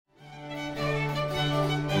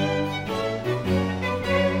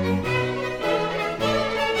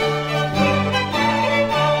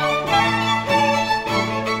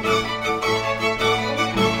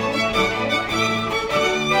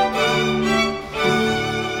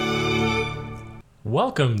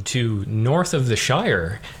Welcome to North of the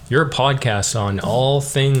Shire, your podcast on all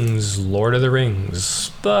things Lord of the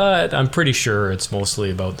Rings, but I'm pretty sure it's mostly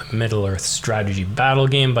about the Middle-earth strategy battle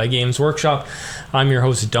game by Games Workshop. I'm your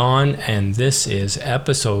host Don, and this is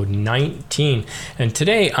episode 19. And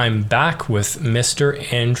today I'm back with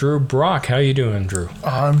Mr. Andrew Brock. How you doing, Drew?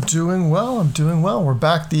 I'm doing well. We're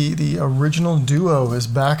back. The original duo is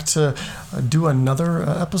back to do another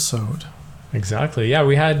episode. Exactly. Yeah,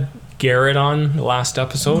 we had Garrett on last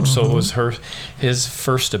episode, so it was his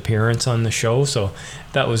first appearance on the show, so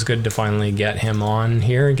that was good to finally get him on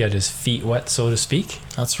here and get his feet wet, so to speak.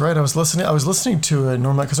 That's right. I was listening to it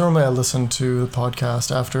normally I listen to the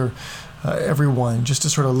podcast after every one, just to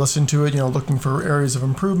sort of listen to it, looking for areas of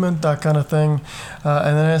improvement, that kind of thing,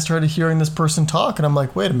 and then I started hearing this person talk, and I'm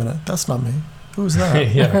like, wait a minute, that's not me. Who's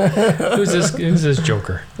that? Yeah. Who's this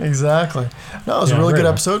joker? Exactly. No, it was a really good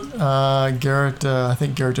episode. Garrett, I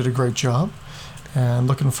think Garrett did a great job, and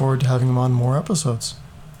looking forward to having him on more episodes.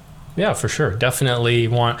 Yeah, for sure. I definitely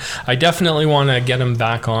want to get him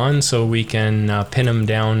back on so we can pin him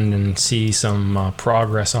down and see some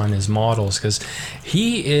progress on his models, because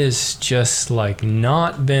he is just like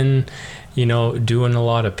not been, doing a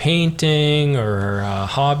lot of painting or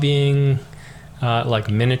hobbying. Like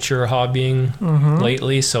miniature hobbying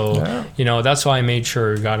lately, so that's why I made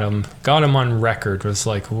sure got him on record with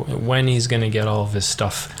like when he's gonna get all of his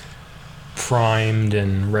stuff primed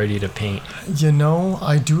and ready to paint.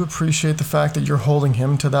 I do appreciate the fact that you're holding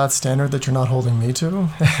him to that standard that you're not holding me to.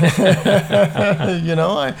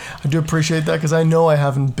 I do appreciate that, because I know I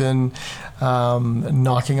haven't been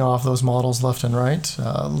knocking off those models left and right.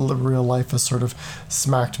 Real life has sort of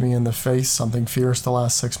smacked me in the face, something fierce, the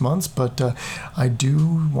last 6 months, but I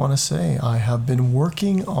do want to say I have been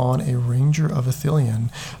working on a Ranger of Ithilien.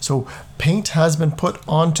 So paint has been put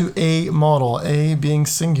onto a model, A being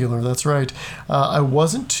singular, that's right. I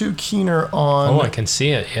wasn't too keener on... Oh, I can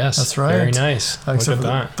see it, yes. That's right. Very nice. Except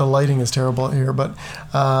Look at that. The lighting is terrible here, but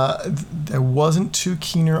I wasn't too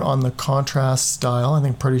keener on the contrast style. I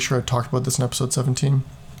think pretty sure I talked about this in episode 17.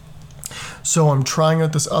 So I'm trying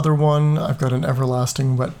out this other one. I've got an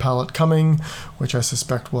Everlasting Wet palette coming, which I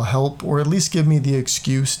suspect will help, or at least give me the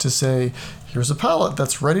excuse to say, here's a palette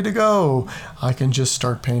that's ready to go. I can just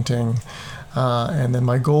start painting. And then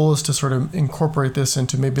my goal is to sort of incorporate this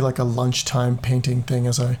into maybe like a lunchtime painting thing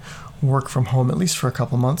as I work from home, at least for a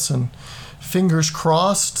couple months. And fingers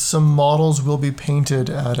crossed, some models will be painted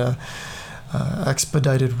at a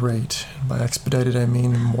expedited rate. By expedited, I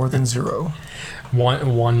mean more than zero.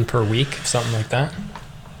 One per week, something like that?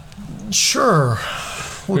 Sure.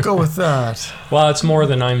 We'll go with that. Well, it's more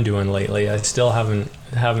than I'm doing lately. I still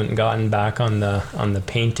haven't gotten back on the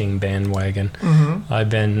painting bandwagon. I've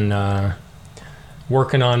been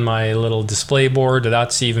working on my little display board.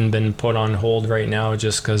 That's even been put on hold right now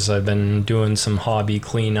just because I've been doing some hobby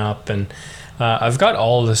cleanup, and I've got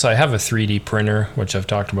all this. I have a 3D printer, which I've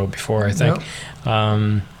talked about before, I think.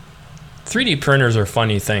 Yep. 3D printers are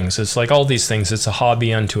funny things. It's like all these things, it's a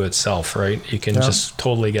hobby unto itself, right? You can just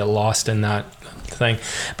totally get lost in that thing.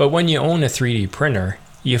 But when you own a 3D printer,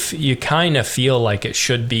 you kind of feel like it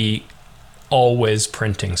should be always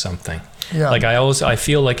printing something. Yeah. Like I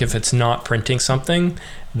feel like if it's not printing something,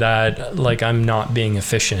 that like I'm not being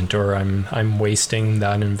efficient, or I'm wasting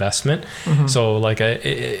that investment. So like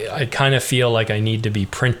I kind of feel like I need to be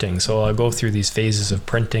printing. So I'll go through these phases of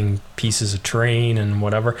printing pieces of terrain and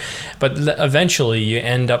whatever, but eventually you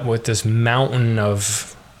end up with this mountain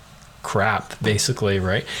of crap, basically,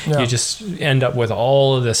 right? You just end up with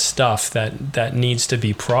all of this stuff that needs to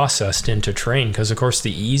be processed into terrain, because of course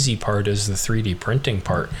the easy part is the 3D printing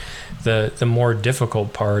part. The more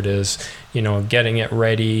difficult part is getting it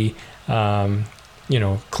ready,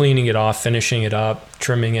 cleaning it off, finishing it up,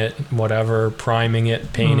 trimming it, whatever, priming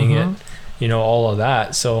it, painting it, all of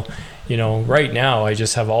that. So right now I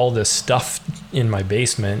just have all this stuff in my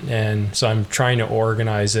basement, and so I'm trying to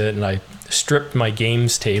organize it, and I stripped my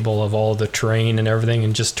games table of all the terrain and everything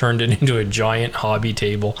and just turned it into a giant hobby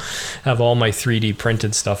table, have all my 3D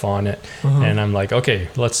printed stuff on it. And I'm like, okay,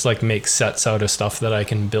 let's like make sets out of stuff that I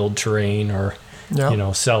can build terrain, or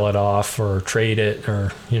sell it off or trade it,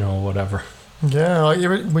 or whatever. Yeah,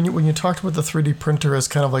 when you talked about the 3D printer as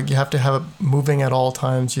kind of like you have to have it moving at all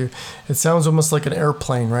times, it sounds almost like an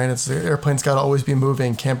airplane, right? The airplane's got to always be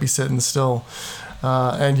moving, can't be sitting still.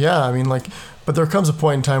 But But there comes a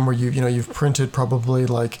point in time where you've printed probably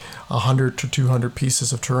like 100 to 200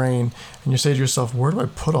 pieces of terrain, and you say to yourself, where do I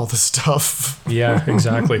put all this stuff? Yeah,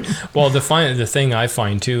 exactly. Well, the thing I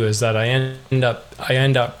find too is that I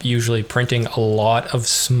end up usually printing a lot of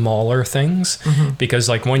smaller things, because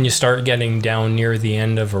like when you start getting down near the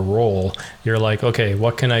end of a roll, you're like, okay,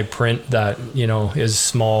 what can I print that is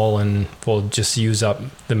small and will just use up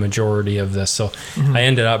the majority of this? So I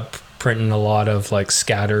ended up printing a lot of like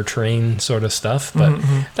scatter terrain sort of stuff, but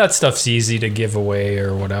that stuff's easy to give away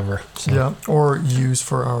or whatever. So. Yeah, or use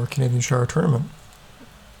for our Canadian Shire tournament.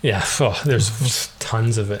 Yeah, there's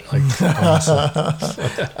tons of it. Like,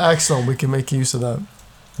 honestly. Excellent. We can make use of that.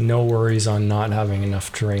 No worries on not having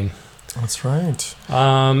enough terrain. That's right.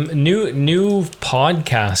 New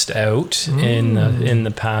podcast out in the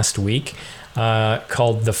past week,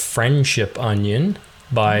 called The Friendship Onion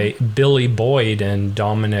by Billy Boyd and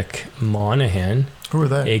Dominic Monaghan. Who are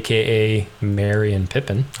they? AKA Merry and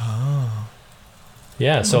Pippin. Oh.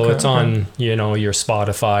 Yeah, so it's on your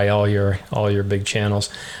Spotify, all your big channels,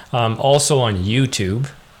 also on YouTube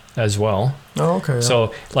as well. Oh, okay. Yeah.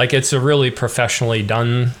 So like it's a really professionally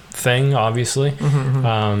done thing, obviously.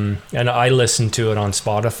 And I listened to it on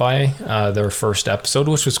Spotify, their first episode,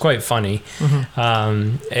 which was quite funny,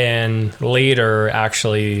 and later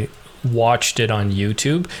actually watched it on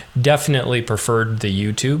YouTube. Definitely preferred the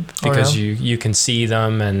YouTube because you can see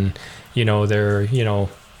them, and they're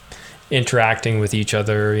interacting with each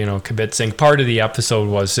other, kibitzing. Part of the episode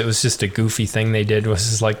was just a goofy thing they did,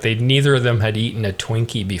 was like neither of them had eaten a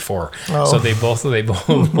Twinkie before. So they both ate a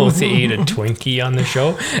Twinkie on the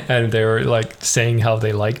show, and they were like saying how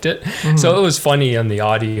they liked it. So it was funny on the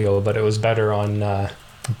audio, but it was better on the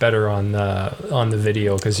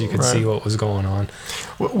video because you could see what was going on.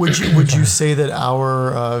 Would you say that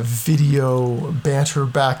our video banter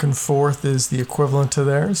back and forth is the equivalent to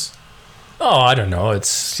theirs? Oh, I don't know.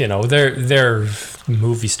 It's they're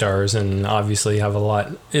movie stars and obviously have a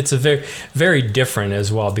lot. It's a very, very different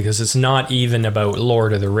as well, because it's not even about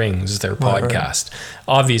Lord of the Rings, their podcast. Right.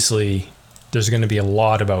 Obviously, there's going to be a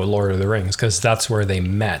lot about Lord of the Rings because that's where they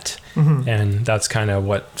met, and that's kind of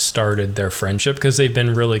what started their friendship, because they've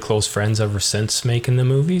been really close friends ever since making the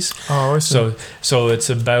movies. Oh, I see. So it's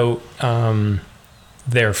about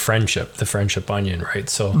their friendship, the Friendship Onion, right?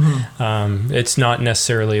 So it's not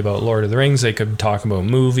necessarily about Lord of the Rings. They could talk about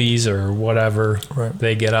movies or whatever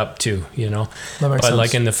they get up to, That makes but sense.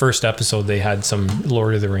 like in the first episode, they had some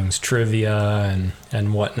Lord of the Rings trivia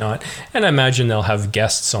and whatnot. And I imagine they'll have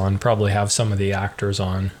guests on, probably have some of the actors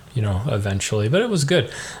on, eventually. But it was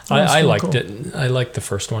good. I liked it. I liked the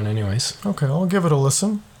first one anyways. Okay, I'll give it a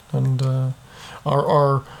listen. And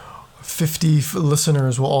our 50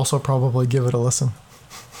 listeners will also probably give it a listen.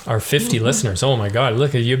 Our 50 listeners. Oh my God!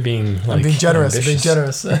 Look at you being like I'm being generous.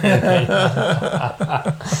 ambitious.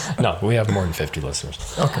 No, we have more than 50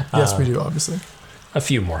 listeners. Okay. Yes, we do. Obviously. A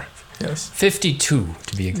few more. Yes. 52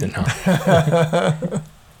 to be exact.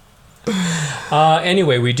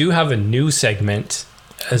 Anyway, we do have a new segment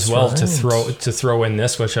as to throw in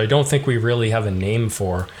this, which I don't think we really have a name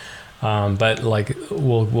for. But like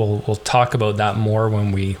we'll talk about that more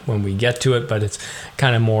when we get to it. But it's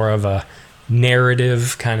kind of more of a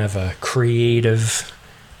narrative, kind of a creative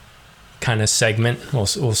kind of segment. We'll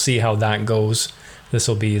see how that goes. This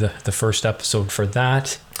will be the first episode for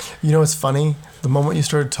that. It's funny. The moment you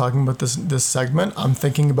started talking about this segment, I'm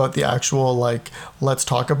thinking about the actual let's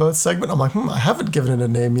talk about segment. I'm like, I haven't given it a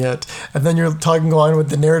name yet. And then you're going on with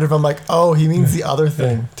the narrative. I'm like, oh, he means the other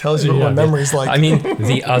thing. Tells you what my memory's like. I mean,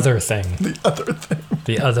 the other thing. The other thing.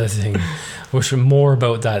 The other thing. Which more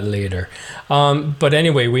about that later. But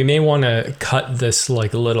anyway, we may want to cut this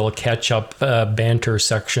little catch-up banter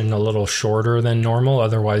section a little shorter than normal.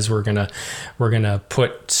 Otherwise, we're gonna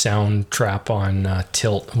put Soundtrap on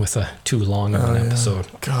tilt with a too long of an episode.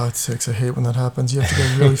 God's sakes, I hate when that happens. You have to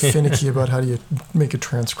get really finicky about how do you make it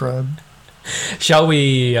transcribed. Shall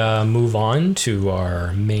we move on to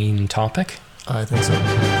our main topic? I think so.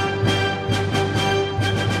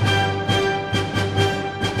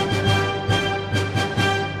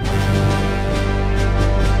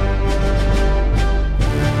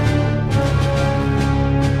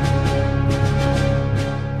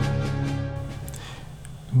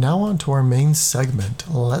 Now on to our main segment,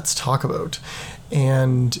 Let's Talk About.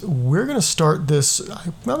 And we're going to start this,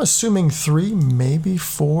 I'm assuming 3, maybe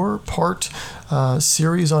 4-part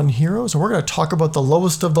series on heroes. And we're going to talk about the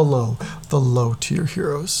lowest of the low tier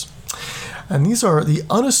heroes. And these are the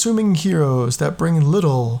unassuming heroes that bring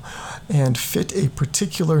little and fit a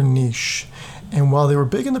particular niche. And while they were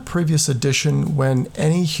big in the previous edition, when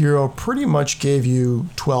any hero pretty much gave you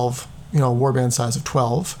 12 warband size of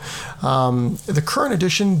 12. The current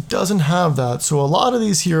edition doesn't have that, so a lot of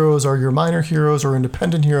these heroes are your minor heroes or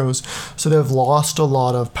independent heroes, so they've lost a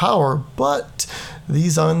lot of power, but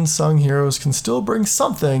these unsung heroes can still bring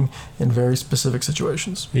something in very specific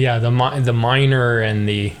situations. Yeah, the minor and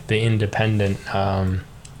the independent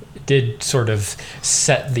did sort of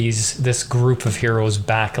set this group of heroes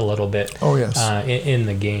back a little bit. Oh, yes. In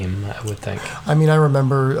the game, I would think. I mean, I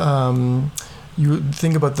remember you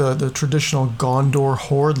think about the traditional Gondor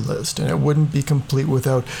Horde list, and it wouldn't be complete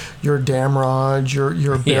without your Damrod, your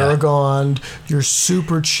Baragond, your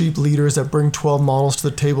super cheap leaders that bring 12 models to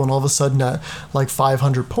the table, and all of a sudden at like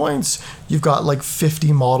 500 points, you've got like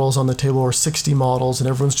 50 models on the table or 60 models, and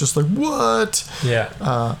everyone's just like, what?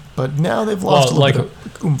 Yeah. But now they've lost a little bit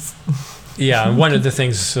of oomph. Yeah, one of the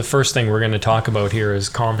first thing we're going to talk about here is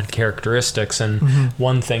common characteristics, and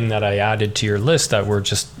one thing that I added to your list that we're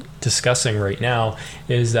just discussing right now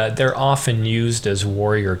is that they're often used as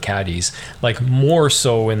warrior caddies, like more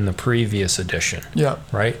so in the previous edition. Yeah.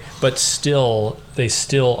 Right? But they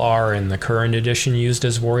still are in the current edition used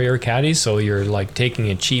as warrior caddies, so you're like taking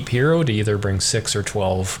a cheap hero to either bring 6 or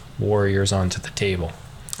 12 warriors onto the table.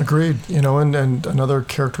 Agreed. And another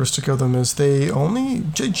characteristic of them is they only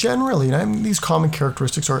generally, and I mean, these common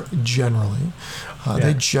characteristics are generally,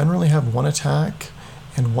 they generally have 1 attack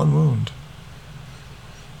and 1 wound.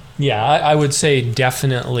 Yeah, I would say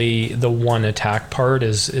definitely the 1 attack part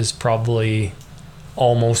is probably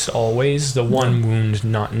almost always. The 1 wound,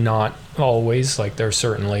 not always. Like there's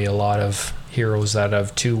certainly a lot of heroes that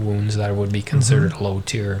have 2 wounds that would be considered low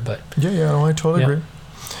tier. But no, I totally agree.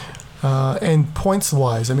 And points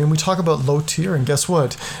wise, I mean, we talk about low tier, and guess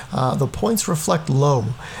what? The points reflect low.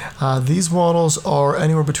 These models are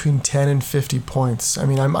anywhere between 10 and 50 points. I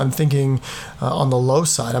mean, I'm thinking on the low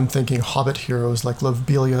side, I'm thinking Hobbit heroes like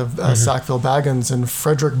Lobelia, Sackville Baggins, and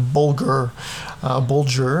Frederick Bulger.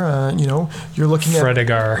 You're looking at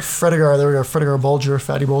Fredegar, there we go, Fredegar Bulger,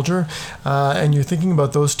 Fatty Bulger. And you're thinking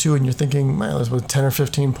about those two, and you're thinking, man, that's with 10 or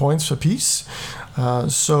 15 points a piece.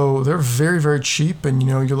 So they're very, very cheap, and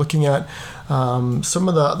you're looking at some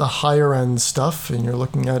of the higher end stuff, and you're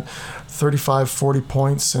looking at 35, 40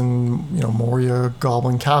 points, and Moria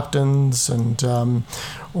Goblin Captains, and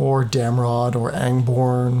or Damrod or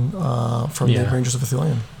Angborn from the Rangers of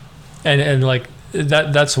Ithilien. And like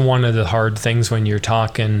that's one of the hard things when you're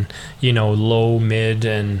talking, low, mid,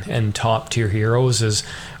 and top tier heroes is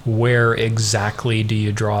where exactly do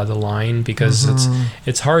you draw the line, because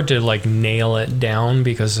it's hard to like nail it down,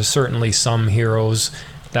 because there's certainly some heroes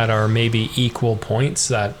that are maybe equal points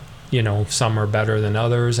that some are better than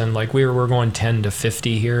others, and like we're going 10 to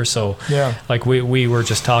 50 here, so like we were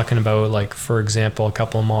just talking about, like, for example, a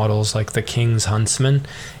couple of models like the King's Huntsman.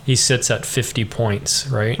 He sits at 50 points,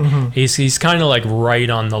 right? He's kind of like right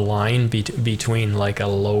on the line between like a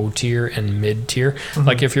low tier and mid tier.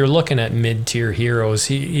 Like if you're looking at mid tier heroes,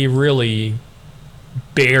 he really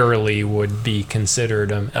barely would be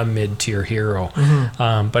considered a mid-tier hero.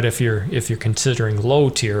 But if you're considering low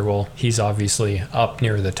tier, well, he's obviously up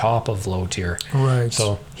near the top of low tier. Right.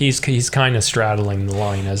 So he's kind of straddling the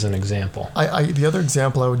line as an example. The other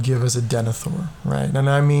example I would give is a Denethor, right? And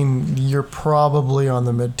I mean, you're probably on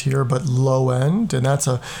the mid-tier, but low end, and that's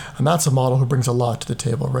a model who brings a lot to the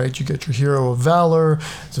table, right? You get your Hero of Valor.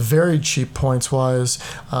 It's very cheap points-wise.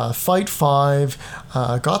 Fight 5,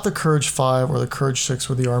 got the Courage 5 or the Courage 6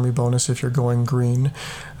 with the army bonus if you're going green.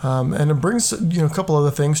 And it brings a couple other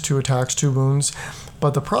things, 2 attacks, 2 wounds.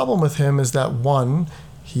 But the problem with him is that, 1,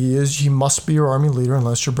 he must be your army leader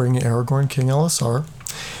unless you're bringing Aragorn, King Elessar.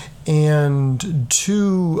 And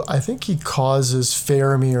 2, I think he causes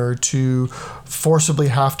Faramir to forcibly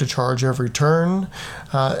have to charge every turn.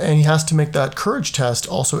 And he has to make that courage test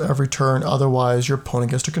also every turn, otherwise your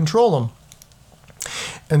opponent gets to control him.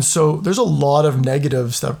 And so there's a lot of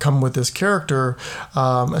negatives that come with this character,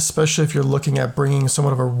 especially if you're looking at bringing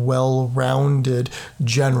somewhat of a well-rounded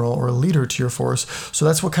general or leader to your force. So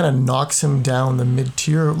that's what kind of knocks him down the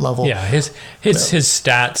mid-tier level. Yeah, his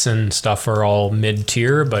stats and stuff are all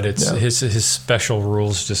mid-tier, but it's his special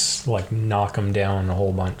rules just like knock him down a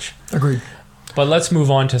whole bunch. Agreed. But let's move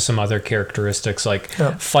on to some other characteristics, like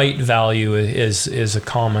fight value is a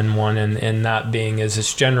common one, and that being is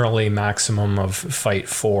it's generally maximum of fight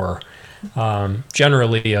 4,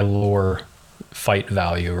 generally a lower fight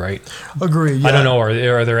value, right? Agree. Yeah. I don't know.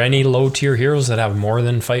 Are there any low tier heroes that have more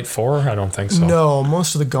than fight 4? I don't think so. No,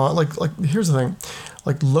 most of the like here's the thing.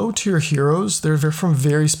 like low tier heroes, they're from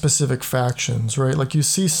very specific factions, right? Like you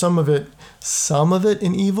see some of it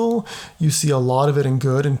in evil, you see a lot of it in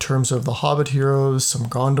good in terms of the Hobbit heroes, some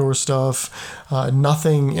Gondor stuff,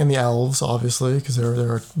 nothing in the elves, obviously, because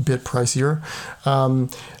they're a bit pricier.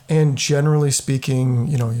 And generally speaking,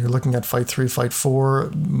 you're looking at fight 3, fight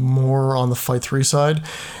 4, more on the fight 3 side.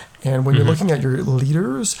 And when you're looking at your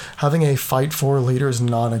leaders, having a fight 4 leader is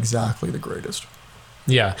not exactly the greatest.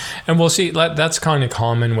 Yeah, and we'll see, that's kind of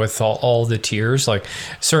common with all the tiers. Like,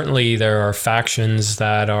 certainly there are factions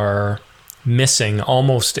that are missing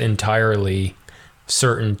almost entirely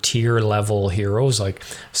certain tier level heroes. Like,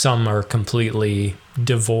 some are completely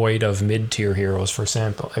devoid of mid-tier heroes, for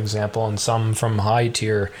example, and some from high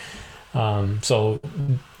tier. So,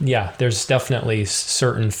 yeah, there's definitely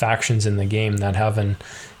certain factions in the game that have an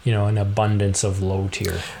abundance of low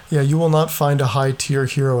tier. Yeah, you will not find a high tier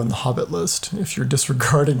hero in the Hobbit list if you're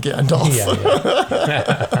disregarding Gandalf.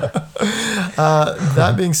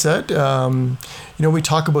 That being said, we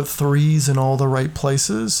talk about 3s in all the right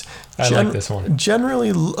places. I like this one.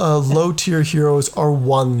 Generally, low tier heroes are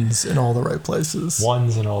 1s in all the right places.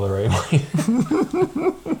 1s in all the right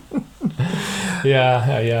places.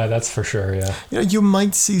 Yeah, that's for sure. Yeah. You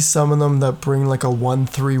might see some of them that bring like a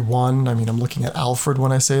 1-3-1. I mean, I'm looking at Alfred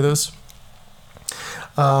when I say this.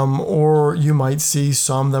 Or you might see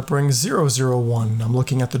some that bring 0-0-1. I'm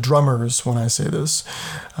looking at the drummers when I say this.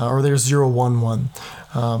 Or there's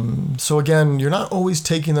 0-1-1. So again, you're not always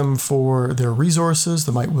taking them for their resources,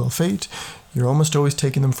 the might, will, fate. You're almost always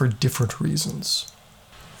taking them for different reasons.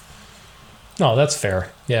 No, that's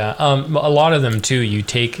fair. Yeah. A lot of them too,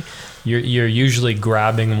 you're usually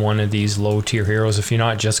grabbing one of these low tier heroes. If you're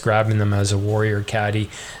not just grabbing them as a warrior caddy,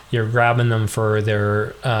 you're grabbing them for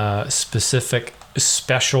their specific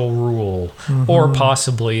special rule, or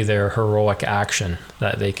possibly their heroic action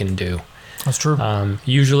that they can do. That's true.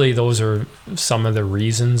 Usually those are some of the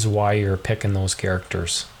reasons why you're picking those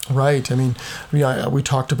characters. Right. I mean, we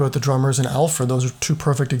talked about the drummers and Alfred. Those are 2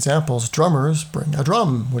 perfect examples. Drummers bring a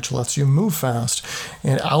drum, which lets you move fast.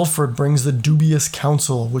 And Alfred brings the Dubious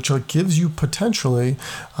Council, which gives you potentially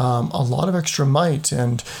a lot of extra might.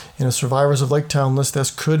 And in a Survivors of Laketown list, this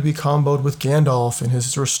could be comboed with Gandalf in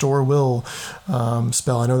his Restore Will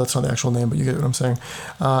spell. I know that's not the actual name, but you get what I'm saying.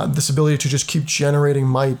 This ability to just keep generating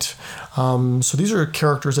might. So these are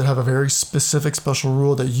characters that have a very specific special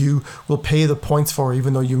rule that you will pay the points for,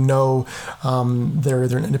 even though they're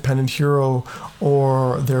either an independent hero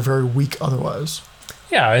or they're very weak otherwise.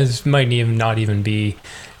 Yeah, it might not even be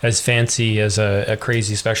as fancy as a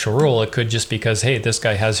crazy special rule. It could just because, hey, this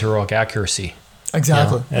guy has heroic accuracy.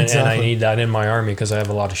 Exactly. And I need that in my army because I have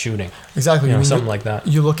a lot of shooting. Exactly. Something like that.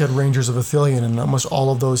 You look at Rangers of Ithilien, and almost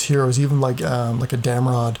all of those heroes, even like a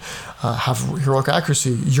Damrod, have heroic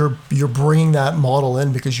accuracy. You're bringing that model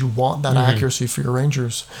in because you want that accuracy for your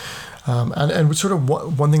Rangers. And sort of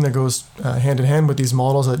one thing that goes hand in hand with these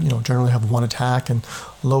models that generally have 1 attack and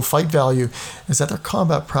low fight value is that their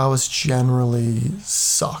combat prowess generally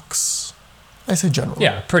sucks. I say generally.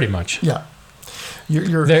 Yeah, pretty much. Yeah.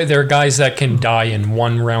 They're guys that can die in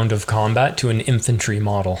 1 round of combat to an infantry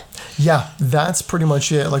model. Yeah, that's pretty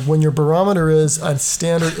much it. Like when your barometer is a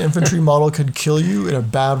standard infantry model could kill you in a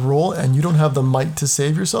bad roll and you don't have the might to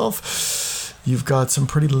save yourself, you've got some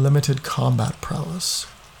pretty limited combat prowess.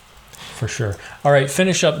 For sure. All right,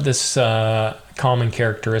 finish up this common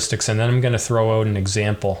characteristics, and then I'm going to throw out an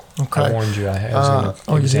example. Okay. I warned you I was going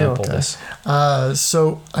to example this.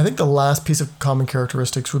 So I think the last piece of common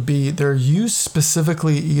characteristics would be they're used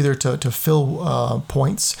specifically either to fill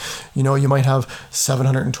points. You might have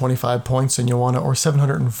 725 points and you want to, or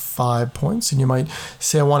 705 points, and you might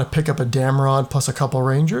say, I want to pick up a Damrod plus a couple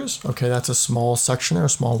Rangers. Okay, that's a small section or a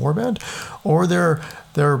small warband. Or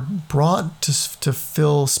they're brought to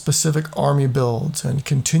fill specific army builds and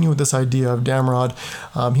continue with this idea of Damrod.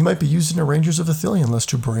 He might be used in a Rangers of Ithilien list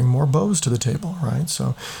to bring more bows to the table, right?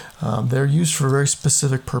 So they're used for very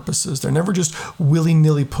specific purposes. They're never just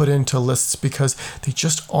willy-nilly put into lists because they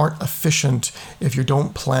just aren't efficient if you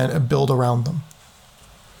don't plan a build around them.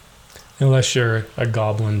 Unless you're a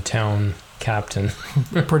Goblin Town captain.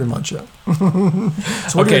 Pretty much, yeah.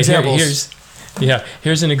 So what are your examples?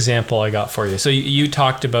 Here's an example I got for you. So you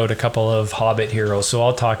talked about a couple of Hobbit heroes, so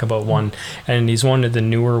I'll talk about one, and he's one of the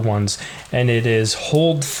newer ones, and it is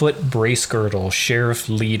Holdfoot Bracegirdle, Sheriff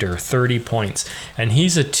Leader, 30 points, and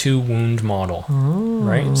he's a 2-wound model,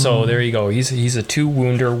 right? So there you go. He's a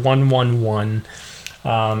 2-wounder,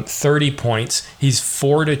 1/1/1, 30 points. He's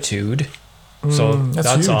Fortitude, so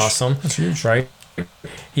that's awesome. That's huge, right?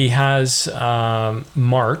 He has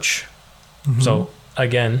March, so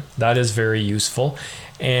again, that is very useful.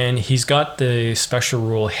 And he's got the special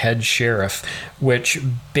rule Head Sheriff, which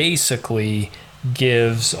basically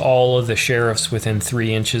gives all of the sheriffs within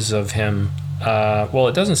 3 inches of him. Well,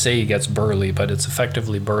 it doesn't say he gets burly, but it's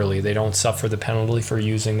effectively burly. They don't suffer the penalty for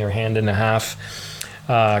using their hand and a half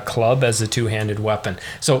club as a two-handed weapon.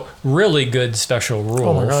 So really good special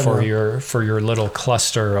rule for your little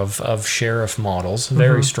cluster of sheriff models.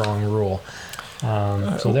 Very strong rule.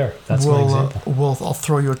 That's my example. I'll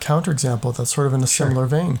throw you a counterexample that's sort of in a similar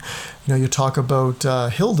vein. You know, you talk about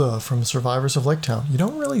Hilda from Survivors of Laketown. You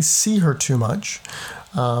don't really see her too much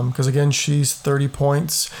because, again, she's 30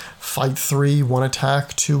 points, fight 3, 1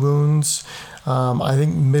 attack, 2 wounds. I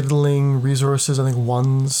think middling resources, I think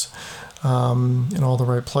 1s in all the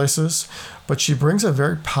right places. But she brings a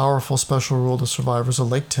very powerful special rule to Survivors of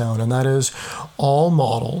Laketown, and that is all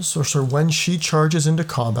models, or so when she charges into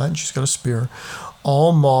combat, and she's got a spear,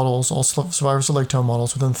 all models, all Survivors of Laketown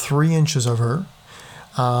models within 3 inches of her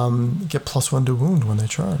get +1 to wound when they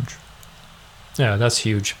charge. Yeah, that's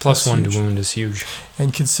huge. +1 to wound is huge.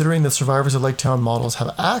 And considering that Survivors of Laketown models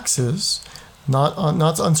have axes, not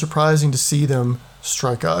unsurprising to see them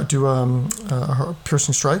do a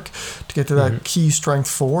piercing strike to get to that key strength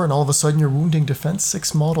 4, and all of a sudden you're wounding defense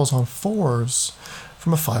 6 models on 4s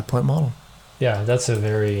from a 5-point model. Yeah, that's a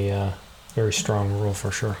very very strong rule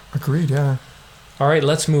for sure. Agreed, yeah. All right,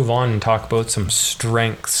 let's move on and talk about some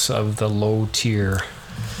strengths of the low tier.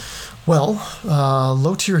 Well,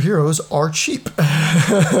 low tier heroes are cheap.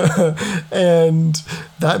 And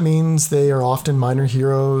that means they are often minor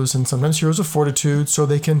heroes and sometimes heroes of fortitude, so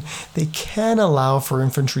they can allow for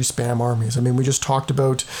infantry spam armies. I mean, we just talked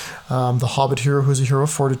about the Hobbit hero who's a hero of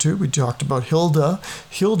fortitude. We talked about Hilda.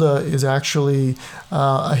 Hilda is actually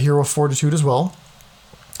a hero of fortitude as well.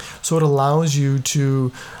 So it allows you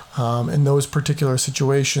to, in those particular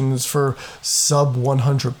situations, for sub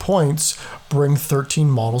 100 points, bring 13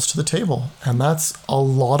 models to the table. And that's a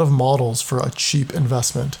lot of models for a cheap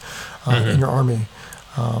investment in your army.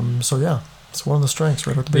 So yeah, it's one of the strengths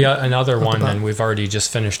right at the beginning. Yeah, another one, and we've already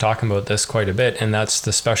just finished talking about this quite a bit, and that's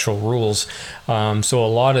the special rules. So a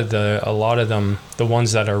lot of them, the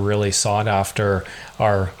ones that are really sought after,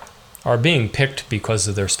 are being picked because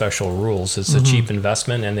of their special rules. It's a cheap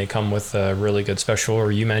investment, and they come with a really good special.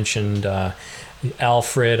 Or you mentioned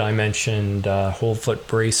Alfred, I mentioned Whole Foot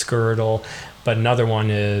Brace Girdle, but another one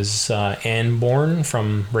is Anborn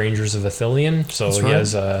from Rangers of Ithilien. So he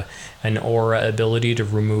has an aura ability to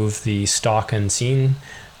remove the stock unseen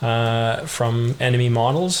from enemy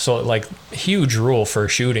models. So like huge rule for a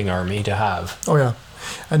shooting army to have. Oh yeah.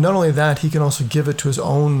 And not only that, he can also give it to his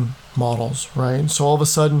own models, right? So all of a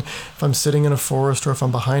sudden, if I'm sitting in a forest or if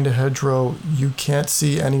I'm behind a hedgerow, you can't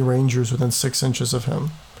see any rangers within 6 inches of him.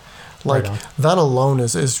 Like, that alone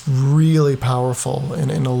is really powerful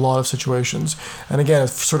in a lot of situations. And again, it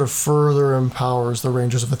sort of further empowers the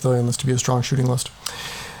Rangers of Ithilien list to be a strong shooting list.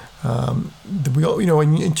 And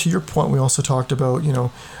to your point, we also talked about,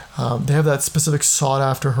 they have that specific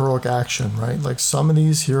sought-after heroic action, right? Like some of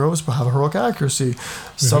these heroes have a heroic accuracy.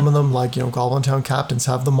 Some of them, like Goblin Town captains,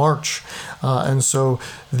 have the march. And so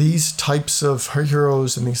these types of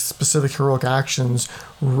heroes and these specific heroic actions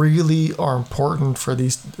really are important for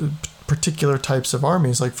these particular types of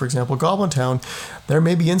armies. Like, for example, Goblin Town, there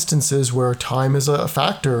may be instances where time is a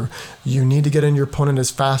factor. You need to get in your opponent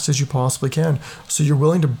as fast as you possibly can. So you're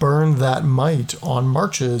willing to burn that might on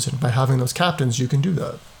marches, and by having those captains, you can do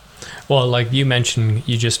that. Well, like you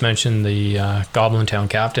just mentioned the Goblin Town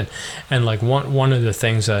captain, and like one of the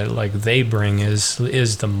things that like they bring is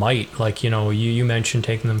the might. Like you mentioned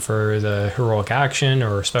taking them for the heroic action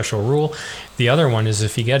or special rule. The other one is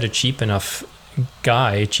if you get a cheap enough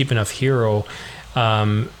hero,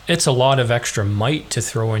 it's a lot of extra might to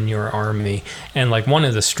throw in your army. And like one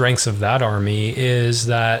of the strengths of that army is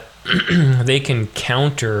that they can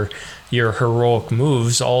counter your heroic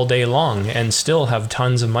moves all day long and still have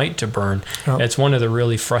tons of might to burn. Yep. It's one of the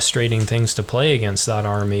really frustrating things to play against that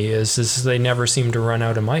army is they never seem to run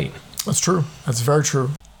out of might. That's true. That's very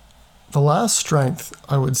true. The last strength,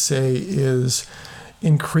 I would say, is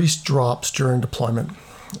increased drops during deployment.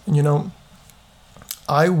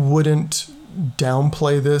 I wouldn't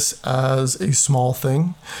downplay this as a small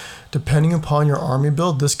thing. Depending upon your army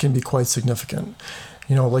build, this can be quite significant.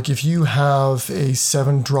 Like if you have a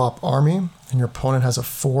 7-drop army and your opponent has a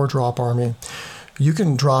 4-drop army, you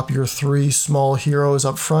can drop your 3 small heroes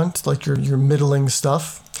up front, like your middling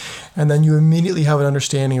stuff, And then you immediately have an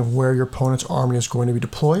understanding of where your opponent's army is going to be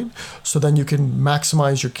deployed. So then you can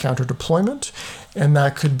maximize your counter deployment. And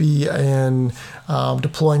that could be in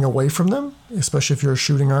deploying away from them, especially if you're a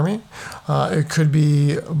shooting army. It could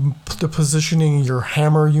be the positioning your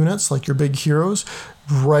hammer units, like your big heroes,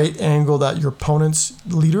 right angled at your opponent's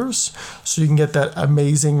leaders, so you can get that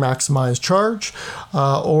amazing maximized charge,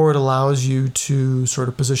 or it allows you to sort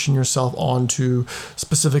of position yourself onto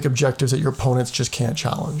specific objectives that your opponents just can't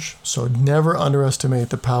challenge. So never underestimate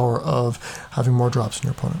the power of having more drops in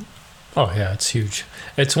your opponent. Oh yeah, it's huge.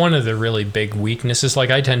 It's one of the really big weaknesses.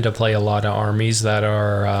 Like I tend to play a lot of armies that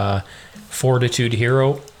are fortitude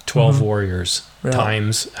hero, 12 warriors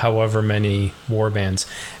times however many warbands.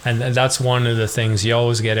 And that's one of the things, you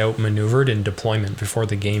always get outmaneuvered in deployment before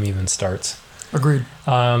the game even starts. Agreed.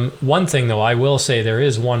 One thing though, I will say there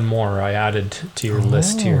is one more I added to your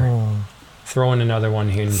list here. Throwing another one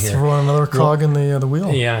in here. Throwing another cog in the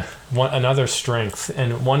wheel. Yeah, another strength.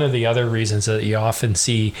 And one of the other reasons that you often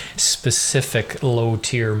see specific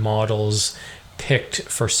low-tier models picked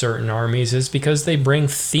for certain armies is because they bring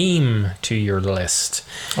theme to your list.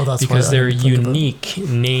 Oh, that's because they're unique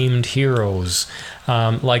named heroes.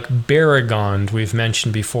 Like Baragond, we've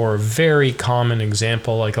mentioned before, very common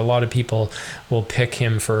example. Like a lot of people will pick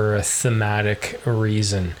him for a thematic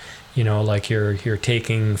reason. You know, like you're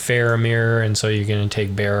taking Faramir, and so you're going to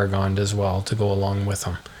take Baragond as well to go along with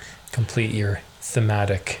him. Complete your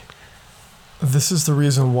thematic. This is the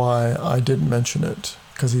reason why I didn't mention it,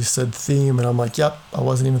 because he said theme, and I'm like, yep, I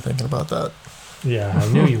wasn't even thinking about that. Yeah, I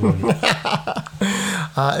knew you wouldn't.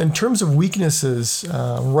 In terms of weaknesses,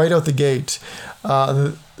 right out the gate,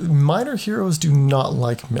 the minor heroes do not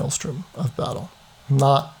like Maelstrom of Battle.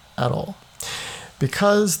 Not at all.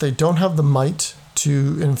 Because they don't have the might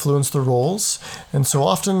to influence the rolls, and so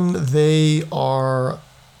often they are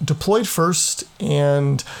deployed first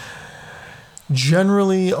and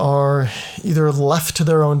generally are either left to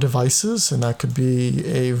their own devices, and that could be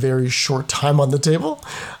a very short time on the table,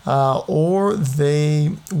 or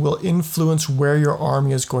they will influence where your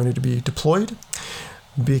army is going to be deployed,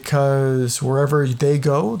 because wherever they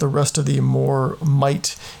go, the rest of the more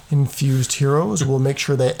might-infused heroes will make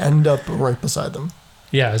sure they end up right beside them.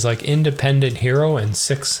 Yeah, it's like independent hero and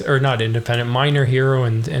minor hero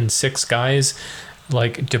and 6 guys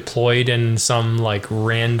like deployed in some like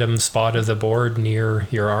random spot of the board near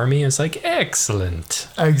your army. It's like excellent.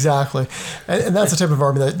 Exactly. And that's the type of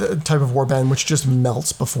army, the type of warband which just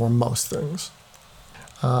melts before most things.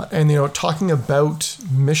 And you know, talking about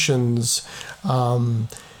missions,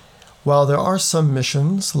 while there are some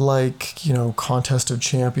missions like, you know, Contest of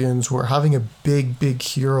Champions where having a big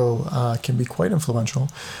hero can be quite influential,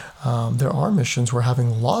 there are missions where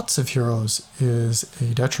having lots of heroes is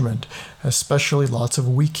a detriment, especially lots of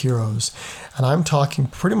weak heroes. And I'm talking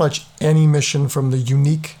pretty much any mission from the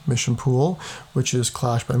unique mission pool, which is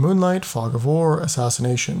Clash by Moonlight, Fog of War,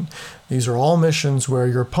 Assassination. These are all missions where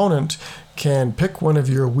your opponent can pick one of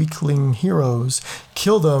your weakling heroes,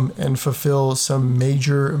 kill them, and fulfill some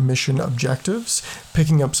major mission objectives,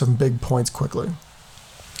 picking up some big points quickly.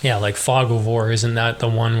 Yeah, like Fog of War, isn't that the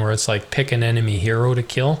one where it's like pick an enemy hero to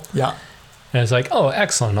kill? Yeah. And it's like, oh,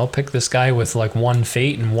 excellent. I'll pick this guy with like 1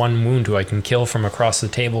 fate and 1 wound who I can kill from across the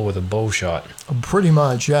table with a bow shot. Pretty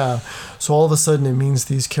much, yeah. So all of a sudden it means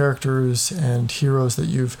these characters and heroes that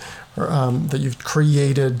you've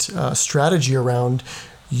created strategy around,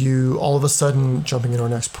 you all of a sudden, jumping into our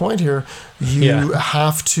next point here, you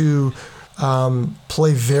have to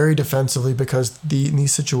play very defensively, because in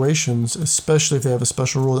these situations, especially if they have a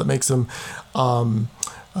special rule that makes them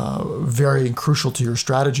very crucial to your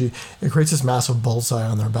strategy, it creates this massive bullseye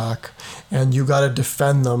on their back, and you got to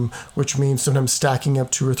defend them, which means sometimes stacking up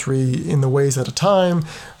 2 or 3 in the ways at a time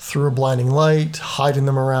through a blinding light, hiding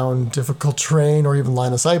them around difficult terrain or even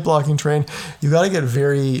line of sight blocking terrain. You got to get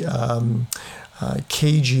very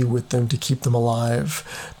cagey with them to keep them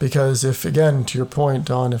alive, because if, again, to your point,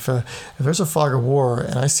 Don, if there's a Fog of War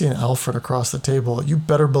and I see an Alfred across the table, you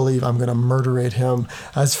better believe I'm going to murderate him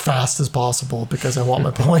as fast as possible because I want my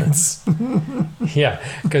points. Yeah,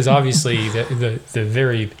 because obviously the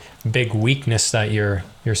very big weakness that you're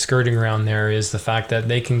skirting around there is the fact that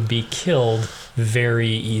they can be killed very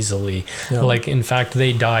easily. Yeah. Like, in fact,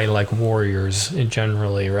 they die like warriors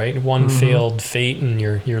generally, right? One failed fate and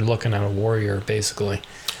you're looking at a warrior basically.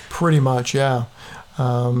 Pretty much, yeah.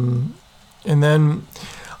 And then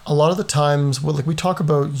a lot of the times, like, we talk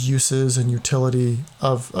about uses and utility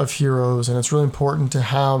of heroes, and it's really important to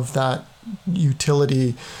have that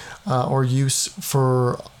utility or use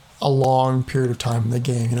for a long period of time in the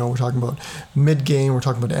game. You know, we're talking about mid-game, we're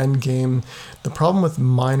talking about end-game. The problem with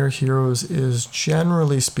minor heroes is,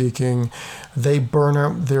 generally speaking, they burn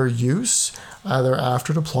out their use either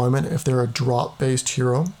after deployment, if they're a drop-based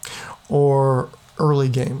hero, or early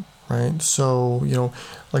game, right? So, you know,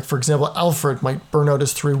 like for example, Alfred might burn out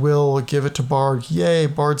his 3 will, give it to Bard. Yay,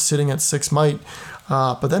 Bard's sitting at 6 might.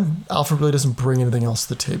 But then Alfred really doesn't bring anything else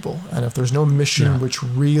to the table. And if there's no mission which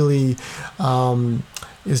really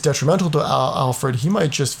is detrimental to Alfred, he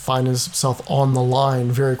might just find himself on the line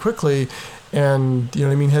very quickly. And, you know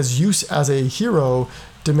what I mean, his use as a hero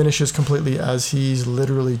diminishes completely, as he's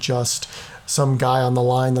literally just some guy on the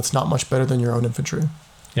line that's not much better than your own infantry.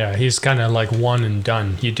 Yeah, he's kind of like one and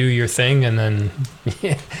done. You do your thing, and then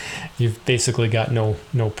you've basically got no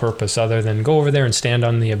purpose other than go over there and stand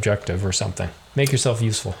on the objective or something. Make yourself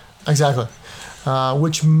useful. Exactly.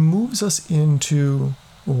 Which moves us into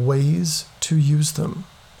ways to use them.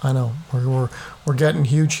 I know we're getting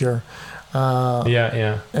huge here.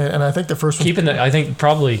 Yeah. And I think the first one, I think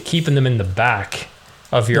probably keeping them in the back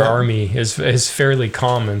of your army is fairly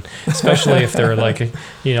common, especially if they're like,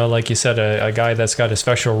 you know, like you said, a guy that's got a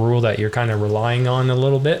special rule that you're kind of relying on a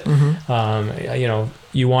little bit. Mm-hmm. You know,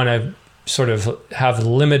 you want to sort of have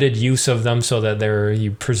limited use of them so that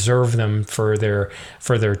you preserve them for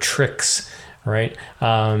their tricks, right?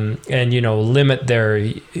 And, you know,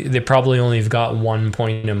 they probably only have got 1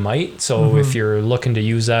 point of might. So if you're looking to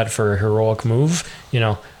use that for a heroic move, you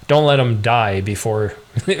know, don't let them die before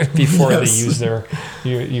they use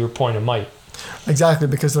your point of might. Exactly,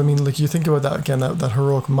 because I mean, like you think about that again, that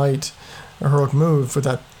heroic might, a heroic move for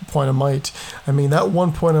that point of might. I mean, that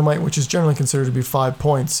 1 point of might, which is generally considered to be 5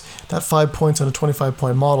 points, that 5 points on a 25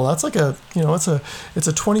 point model, that's like it's a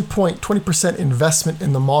 20% investment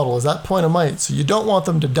in the model is that point of might. So you don't want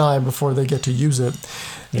them to die before they get to use it.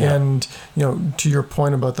 Yeah. And, you know, to your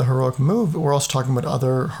point about the heroic move, we're also talking about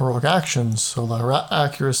other heroic actions. So the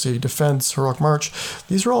accuracy, defense, heroic march,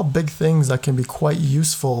 these are all big things that can be quite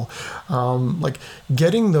useful. Like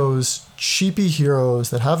getting those cheapy heroes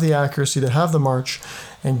that have the accuracy, that have the march,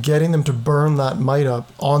 and getting them to burn that might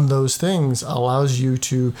up on those things allows you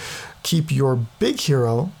to keep your big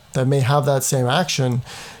hero that may have that same action,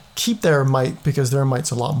 keep their might, because their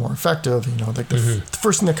might's a lot more effective. You know, like the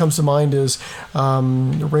first thing that comes to mind is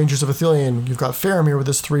Rangers of Athelion. You've got Faramir with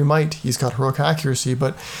his 3 might. He's got heroic accuracy,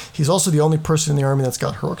 but he's also the only person in the army that's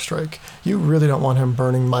got heroic strike. You really don't want him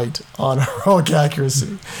burning might on heroic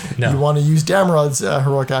accuracy. No. You want to use Damrod's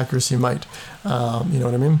heroic accuracy might. You know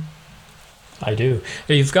what I mean? I do.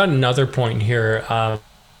 You've got another point here.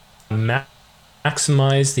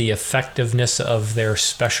 Maximize the effectiveness of their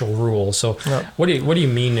special rule. So what do you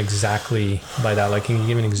mean exactly by that? Like, can you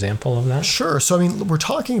give an example of that? Sure. So, I mean, we're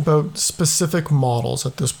talking about specific models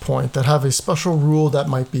at this point that have a special rule that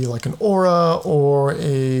might be like an aura or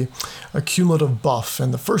a cumulative buff.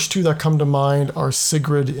 And the first 2 that come to mind are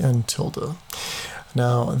Sigrid and Tilda.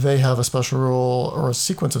 Now, they have a special rule or a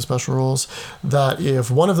sequence of special rules that if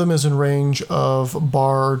one of them is in range of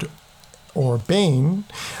Bard or Bane,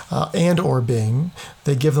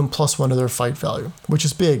 they give them +1 to their fight value, which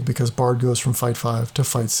is big because Bard goes from fight 5 to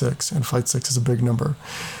fight 6, and fight 6 is a big number.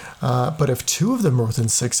 But if 2 of them are within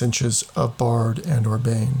 6 inches of Bard and or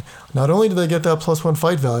Bane, not only do they get that +1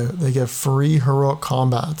 fight value, they get free heroic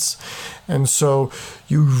combats. And so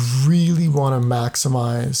you really want to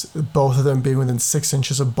maximize both of them being within 6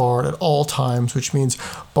 inches of Bard at all times, which means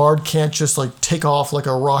Bard can't just like take off like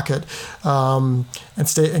a rocket and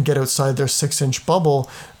stay and get outside their 6-inch bubble,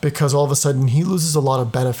 because all of a sudden he loses a lot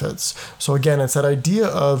of benefits. So again, it's that idea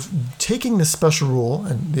of taking the special rule,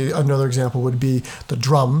 and another example would be the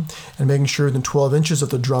drum, and making sure within 12 inches of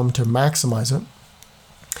the drum to maximize it.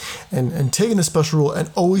 And taking the special rule and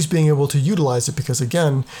always being able to utilize it, because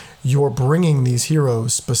again, you're bringing these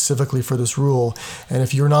heroes specifically for this rule, and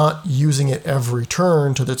if you're not using it every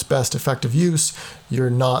turn to its best effective use, you're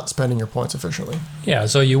not spending your points efficiently. Yeah,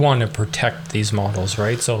 so you want to protect these models,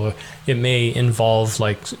 right? So it may involve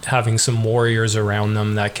like having some warriors around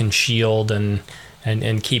them that can shield and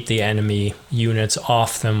keep the enemy units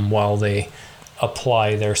off them while they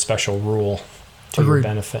apply their special rule to your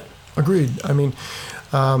benefit. Agreed. I mean,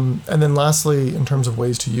 and then lastly, in terms of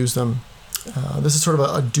ways to use them, this is sort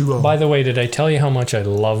of a duo. By the way, did I tell you how much I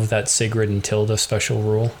love that Sigrid and Tilda special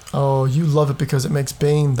rule? Oh, you love it because it makes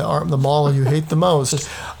Bane, the model you hate the most,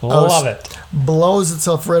 love it. Blows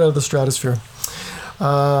itself right out of the stratosphere.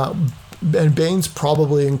 And Bane's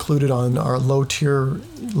probably included on our low tier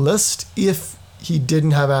list if he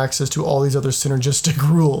didn't have access to all these other synergistic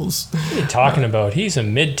rules. What are you talking about? He's a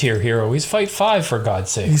mid-tier hero. He's fight 5, for God's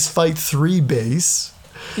sake. He's fight 3 base.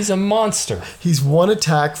 He's a monster. He's 1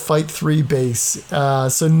 attack, fight 3 base.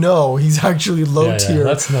 So no, he's actually low tier.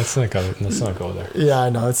 Let's not go there. Yeah, I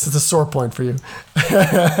know. It's a sore point for you.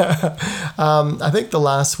 I think the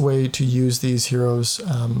last way to use these heroes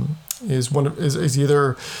is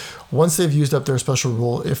either once they've used up their special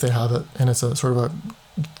rule, if they have it, and it's a sort of a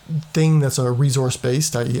thing that's a resource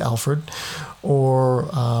based, i.e. Alfred, or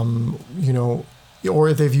or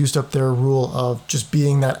if they've used up their rule of just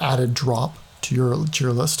being that added drop to your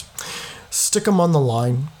list, stick them on the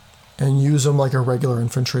line and use them like a regular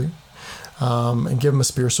infantry, and give them a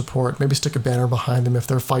spear support. Maybe stick a banner behind them if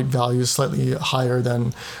their fight value is slightly higher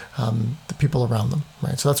than the people around them.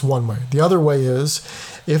 Right. So that's one way. The other way is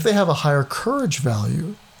if they have a higher courage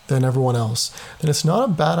value than everyone else, then it's not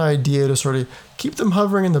a bad idea to sort of keep them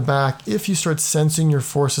hovering in the back if you start sensing your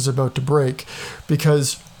force is about to break,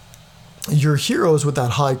 because your heroes with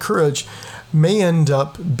that high courage may end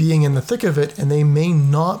up being in the thick of it, and they may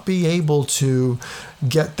not be able to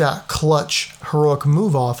get that clutch heroic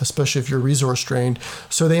move off, especially if you're resource drained.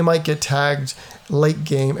 So they might get tagged late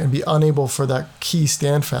game and be unable for that key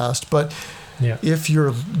standfast. But if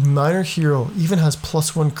your minor hero even has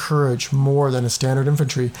 +1 courage more than a standard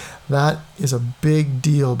infantry, that is a big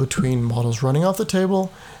deal between models running off the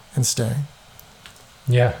table and staying.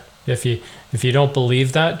 Yeah. If you don't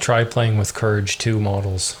believe that, try playing with Courage 2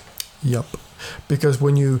 models. Yep. Because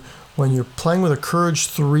when you're playing with a Courage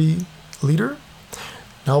 3 leader,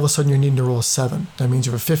 now all of a sudden you're needing to roll a 7. That means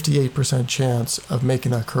you have a 58% chance of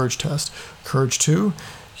making that Courage test. Courage 2,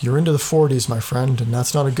 you're into the 40s, my friend, and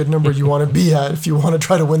that's not a good number you want to be at if you want to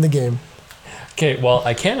try to win the game. Okay, well,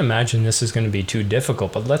 I can't imagine this is going to be too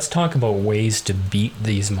difficult, but let's talk about ways to beat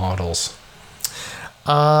these models.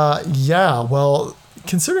 Well,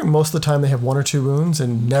 considering most of the time they have 1 or 2 wounds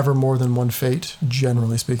and never more than 1 fate,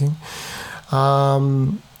 generally speaking,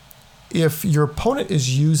 if your opponent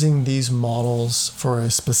is using these models for a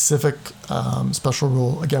specific special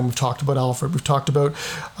rule, again, we've talked about Alfred, we've talked about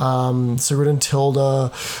Sigrid and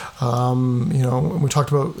Tilda, we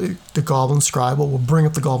talked about the Goblin Scribe. Well, we'll bring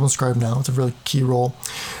up the Goblin Scribe now. It's a really key role.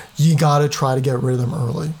 You got to try to get rid of them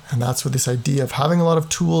early. And that's with this idea of having a lot of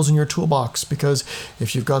tools in your toolbox, because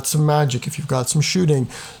if you've got some magic, if you've got some shooting,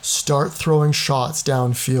 start throwing shots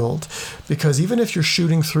downfield. Because even if you're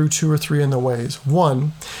shooting through 2 or 3 in the ways,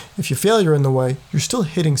 1, if you fail you're in the way, you're still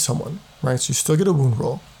hitting someone, right? So you still get a wound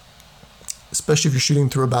roll, especially if you're shooting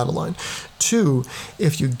through a battle line. 2,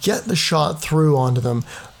 if you get the shot through onto them,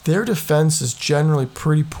 their defense is generally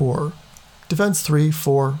pretty poor. Defense 3,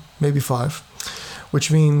 4, maybe 5. Which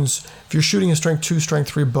means if you're shooting a strength 2,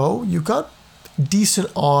 strength 3 bow, you've got decent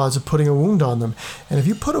odds of putting a wound on them. And if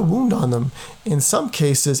you put a wound on them, in some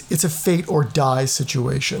cases, it's a fate or die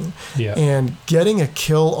situation. Yeah. And getting a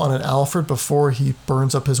kill on an Alfred before he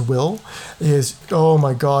burns up his will is, oh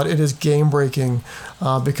my God, it is game breaking,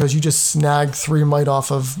 because you just snagged 3 might off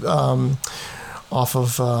of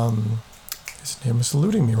his name is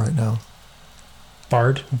eluding me right now.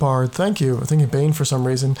 Bard, thank you. I'm thinking Bane for some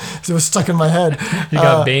reason. It was stuck in my head. You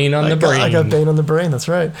got Bane on the brain. I got Bane on the brain, that's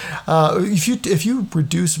right. If you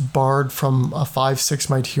reduce Bard from a 5-6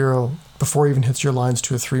 might hero before he even hits your lines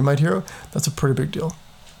to a 3 might hero, that's a pretty big deal.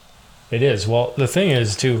 It is. Well, the thing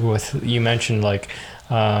is, too, with you mentioned like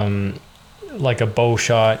a bow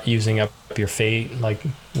shot using up your fate, like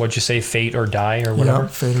what'd you say, fate or die or whatever? Yeah,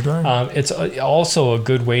 fate or die. It's also a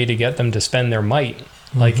good way to get them to spend their might.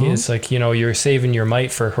 Like, it's like, you're saving your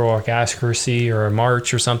might for heroic accuracy or a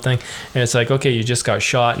march or something. And it's like, okay, you just got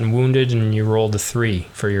shot and wounded and you rolled a 3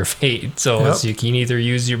 for your fate. So it's, you can either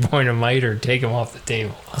use your point of might or take them off the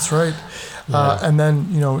table. That's right. And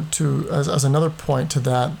then, as another point to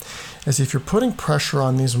that is if you're putting pressure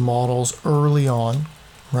on these models early on,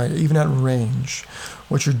 right, even at range,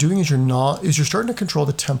 what you're doing is you're starting to control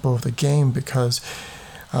the tempo of the game, because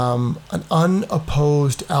an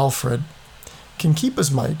unopposed Alfred can keep his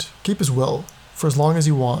might, keep his will for as long as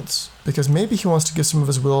he wants, because maybe he wants to give some of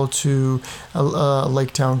his will to a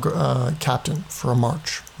Lake Town captain for a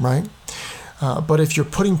march, right? But if you're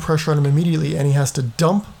putting pressure on him immediately and he has to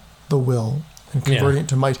dump the will and converting it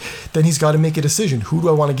to might, then he's got to make a decision. Who do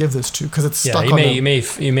I want to give this to? Because it's stuck on him.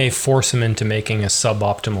 You may force him into making a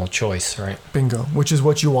suboptimal choice, right? Bingo, which is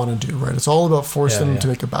what you want to do, right? It's all about forcing them to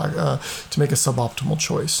make a suboptimal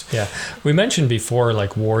choice. Yeah, we mentioned before,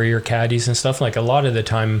 like warrior caddies and stuff. Like a lot of the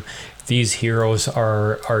time, these heroes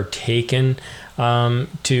are taken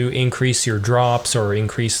to increase your drops or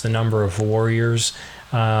increase the number of warriors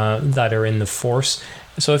that are in the force.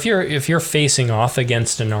 So if you're facing off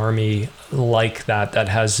against an army like that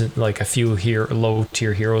has like a few low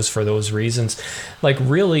tier heroes for those reasons, like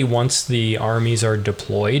really once the armies are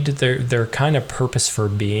deployed, their kind of purpose for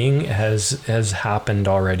being has happened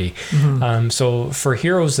already. So for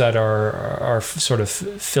heroes that are sort of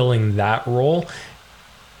filling that role,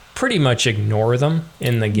 pretty much ignore them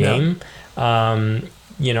in the game. And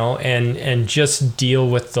just deal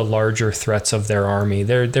with the larger threats of their army.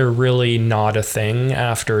 They're really not a thing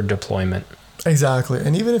after deployment. Exactly.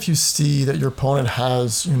 And even if you see that your opponent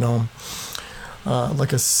has,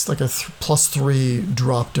 like a +3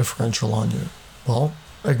 drop differential on you, well,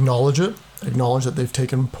 acknowledge it. Acknowledge that they've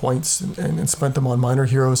taken points and spent them on minor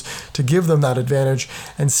heroes to give them that advantage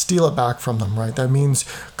and steal it back from them, right? That means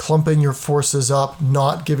clumping your forces up,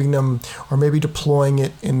 not giving them, or maybe deploying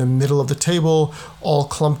it in the middle of the table, all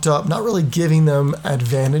clumped up, not really giving them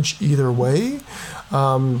advantage either way.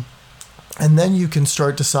 And then you can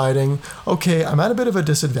start deciding, okay, I'm at a bit of a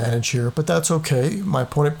disadvantage here, but that's okay. My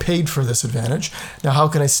opponent paid for this advantage. Now, how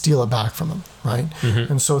can I steal it back from them, right?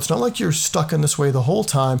 And so it's not like you're stuck in this way the whole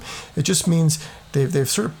time. It just means they've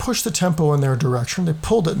sort of pushed the tempo in their direction. They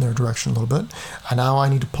pulled it in their direction a little bit, and now I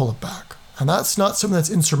need to pull it back. And that's not something that's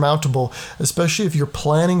insurmountable, especially if you're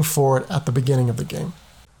planning for it at the beginning of the game.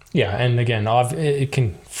 Yeah, and again, it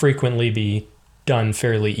can frequently be done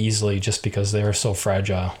fairly easily just because they are so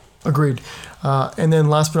fragile. Agreed. And then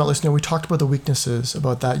last but not least, we talked about the weaknesses,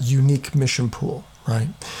 about that unique mission pool, right?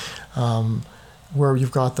 Where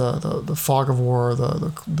you've got the Fog of War,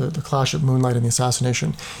 the Clash at Moonlight, and the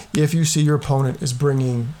Assassination. If you see your opponent is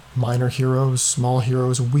bringing minor heroes, small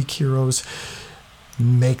heroes, weak heroes,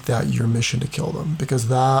 make that your mission to kill them, because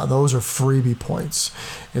those are freebie points.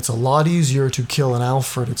 It's a lot easier to kill an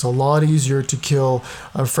Alfred. It's a lot easier to kill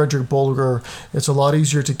a Frederick Bolger. It's a lot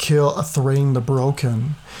easier to kill a Thrain the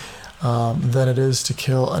Broken than it is to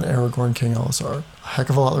kill an Aragorn King Elessar. A heck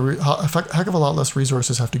of a lot less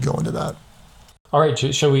resources have to go into that. All right,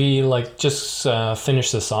 shall we just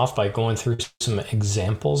finish this off by going through some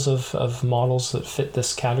examples of models that fit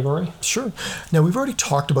this category? Sure. Now, we've already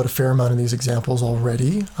talked about a fair amount of these examples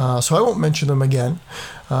already, so I won't mention them again,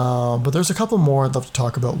 but there's a couple more I'd love to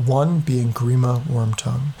talk about. One being Grima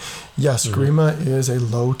Wormtongue. Yes, Grima is a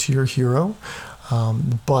low-tier hero,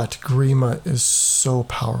 but Grima is so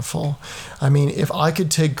powerful. I mean, if I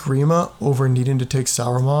could take Grima over needing to take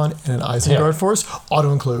Sauron and an Isengard force,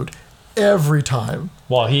 auto-include. Every time.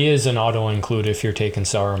 Well, he is an auto-include if you're taking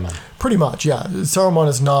Saruman. Pretty much, yeah. Saruman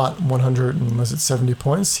is not 170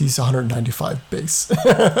 points. He's 195 base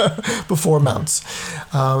before mounts.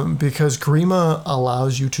 Because Grima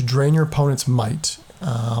allows you to drain your opponent's might,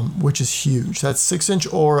 which is huge. That's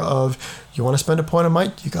 6-inch aura of, you want to spend a point of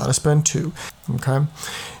might, you got to spend 2. Okay?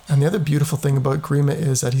 And the other beautiful thing about Grima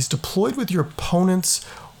is that he's deployed with your opponent's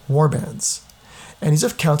warbands. And he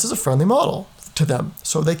counts as a friendly model to them,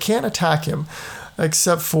 so they can't attack him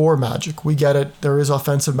except for magic. We get it, there is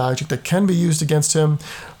offensive magic that can be used against him,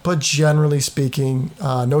 but generally speaking,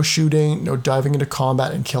 no shooting, no diving into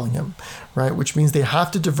combat and killing him, right? Which means they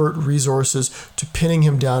have to divert resources to pinning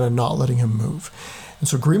him down and not letting him move. And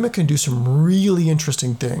so Grima can do some really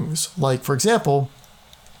interesting things, like for example,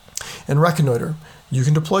 in Reconnoiter, you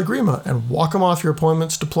can deploy Grima and walk them off your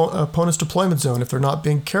opponent's deployment zone if they're not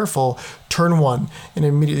being careful, turn 1, and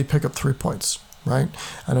immediately pick up 3 points, right?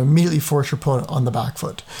 And immediately force your opponent on the back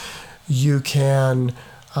foot. You can,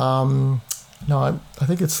 I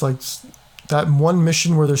think it's like that one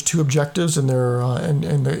mission where there's 2 objectives and they're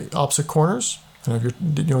in the opposite corners. I don't know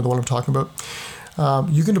if you know the one I'm talking about.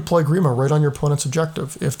 You can deploy Grima right on your opponent's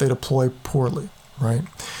objective if they deploy poorly, right?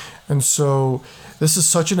 And so this is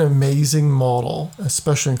such an amazing model,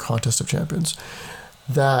 especially in Contest of Champions,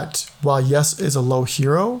 that while yes is a low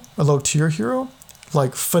tier hero,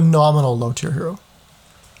 like phenomenal low tier hero.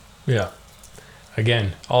 Yeah.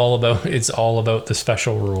 Again, it's all about the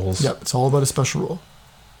special rules. Yep, it's all about a special rule.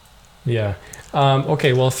 Yeah.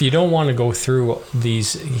 Okay, well, if you don't want to go through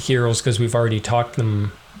these heroes because we've already talked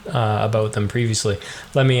about them previously,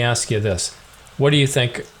 let me ask you this. What do you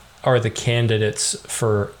think are the candidates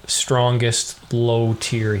for strongest low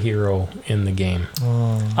tier hero in the game?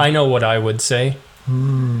 I know what I would say.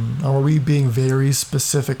 Are we being very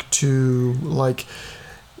specific to like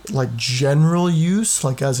general use,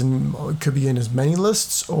 like as in it could be in as many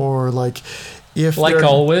lists, or like if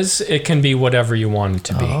always it can be whatever you want it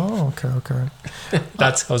to be? Oh, okay.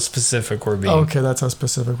 That's how specific we're being. Okay, that's how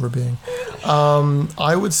specific we're being.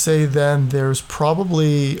 I would say then there's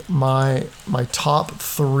probably my top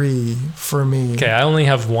 3 for me. Okay, I only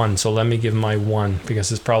have one, so let me give my one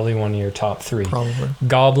because it's probably one of your top 3. Probably.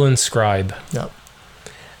 Goblin Scribe. Yep.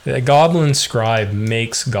 The Goblin Scribe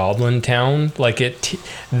makes Goblin Town like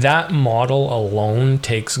that model alone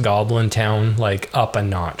takes Goblin Town like up a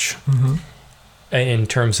notch in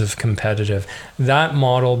terms of competitive. That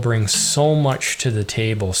model brings so much to the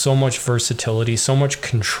table, so much versatility, so much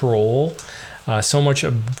control, so much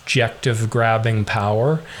objective grabbing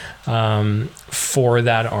power for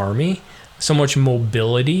that army, so much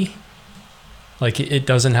mobility. Like, it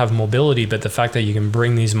doesn't have mobility, but the fact that you can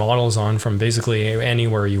bring these models on from basically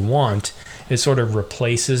anywhere you want, it sort of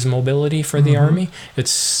replaces mobility for the army. It's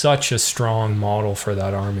such a strong model for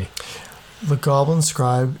that army. The Goblin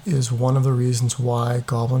Scribe is one of the reasons why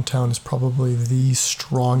Goblin Town is probably the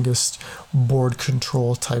strongest board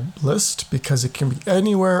control type list, because it can be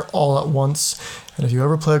anywhere all at once. And if you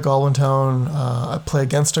ever play a Goblin Town, play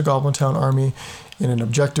against a Goblin Town army in an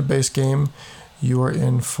objective-based game, you are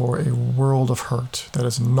in for a world of hurt. That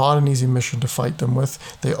is not an easy mission to fight them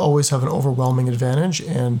with. They always have an overwhelming advantage,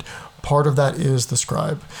 and part of that is the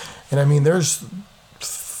Scribe. And I mean, there's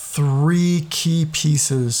 3 key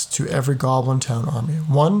pieces to every Goblin Town army.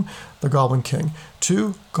 1, the Goblin King.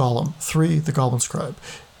 2, Golem. 3, the Goblin Scribe.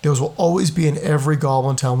 Those will always be in every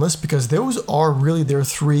Goblin Town list because those are really their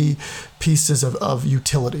 3 pieces of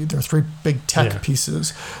utility. They're 3 big tech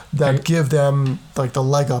pieces that give them like the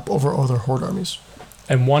leg up over other Horde armies.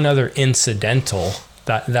 And one other incidental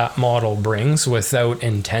that model brings without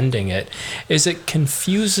intending it is it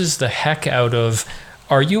confuses the heck out of,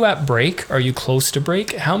 are you at break? Are you close to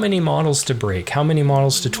break? How many models to break? How many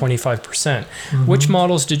models to 25%? Which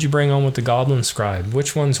models did you bring on with the Goblin Scribe?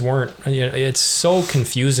 Which ones weren't? It's so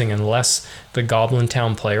confusing unless the Goblin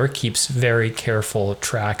Town player keeps very careful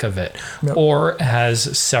track of it or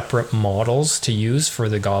has separate models to use for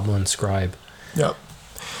the Goblin Scribe. Yep.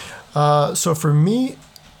 So for me,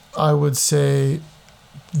 I would say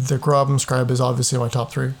the Goblin Scribe is obviously my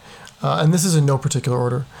top 3. And this is in no particular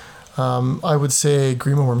order. I would say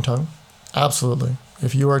Grima Wormtongue. Absolutely.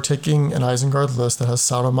 If you are taking an Isengard list that has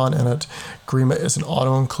Saruman in it, Grima is an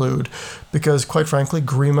auto-include because, quite frankly,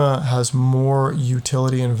 Grima has more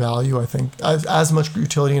utility and value, I think, as much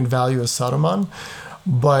utility and value as Saruman,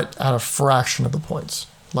 but at a fraction of the points.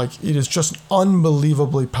 Like, it is just an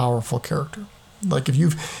unbelievably powerful character. Like, if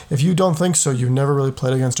you don't think so, you've never really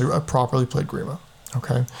played against a properly played Grima.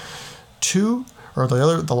 Okay? 2, or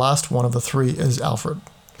the last one of the 3 is Alfred.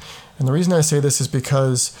 And the reason I say this is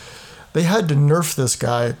because they had to nerf this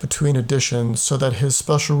guy between editions so that his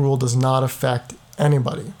special rule does not affect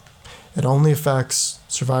anybody. It only affects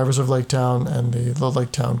survivors of Lake Town and the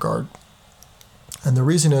Lake Town Guard. And the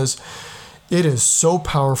reason is, it is so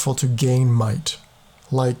powerful to gain might.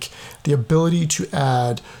 Like, the ability to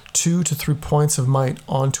add 2 to 3 points of might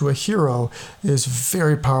onto a hero is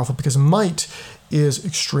very powerful because might is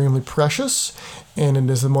extremely precious, and it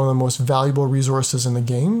is one of the most valuable resources in the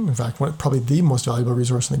game. In fact, probably the most valuable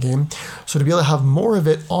resource in the game. So to be able to have more of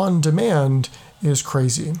it on demand is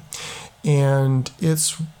crazy. And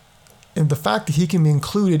the fact that he can be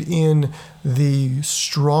included in the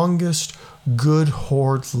strongest good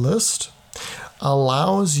Horde list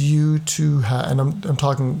allows you to have, and I'm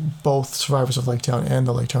talking both survivors of Lake Town and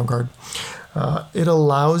the Lake Town Guard, it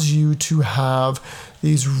allows you to have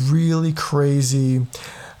these really crazy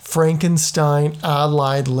Frankenstein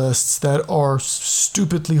allied lists that are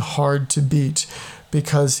stupidly hard to beat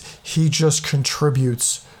because he just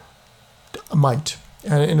contributes might.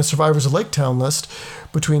 And in a Survivors of Lake Town list,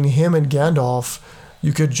 between him and Gandalf,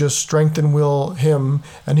 you could just strengthen will him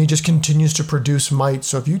and he just continues to produce might.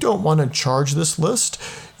 So if you don't want to charge this list,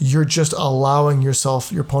 you're just allowing your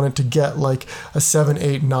opponent to get like a 7,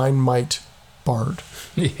 8, 9 might bard.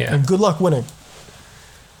 Yeah. And good luck winning.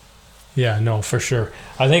 Yeah, no, for sure.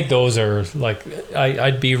 I think those are like,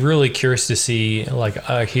 I'd be really curious to see,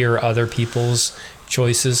 hear other people's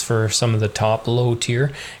choices for some of the top low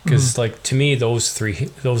tier, because like to me those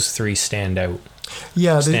three stand out.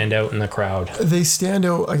 Yeah, they stand out in the crowd. They stand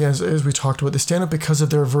out, again, as we talked about. They stand out because of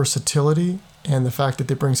their versatility and the fact that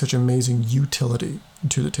they bring such amazing utility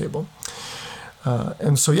to the table.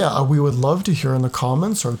 And so, yeah, we would love to hear in the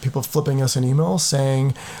comments or people flipping us an email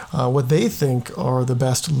saying what they think are the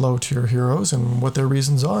best low-tier heroes and what their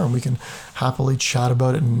reasons are, and we can happily chat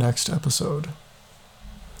about it in the next episode.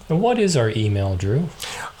 And what is our email, Drew?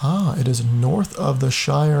 It is North of the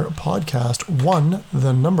Shire Podcast 1,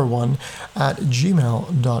 the number 1, at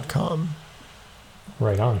gmail.com.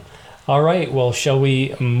 Right on. All right, well, shall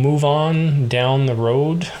we move on down the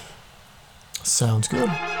road? Sounds good.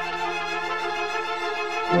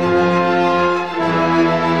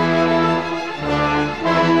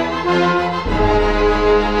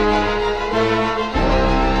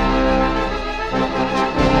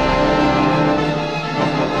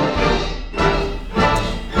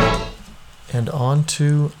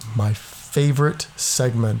 to my favorite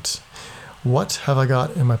segment. What have I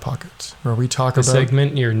got in my pocket? Where we talk about the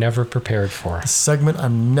segment you're never prepared for. A segment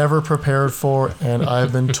I'm never prepared for, and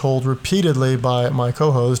I've been told repeatedly by my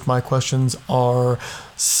co-host my questions are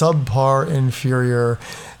subpar, inferior,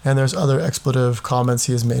 and there's other expletive comments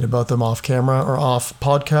he has made about them off camera or off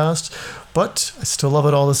podcast. But I still love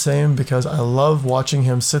it all the same because I love watching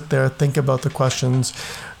him sit there, think about the questions,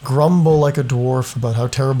 grumble like a dwarf about how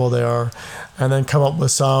terrible they are, and then come up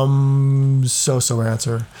with some so-so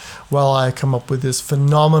answer. Well, I come up with this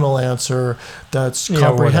phenomenal answer that's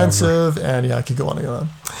comprehensive, and I could go on and on.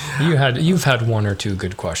 You've had one or two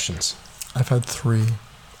good questions. I've had 3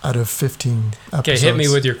 out of 15 episodes. Okay, hit me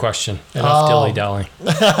with your question. Enough dilly-dallying.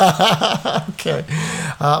 Okay.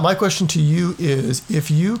 My question to you is, if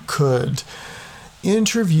you could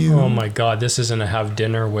interview... Oh my God, this isn't a have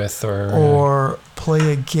dinner with or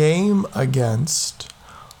play a game against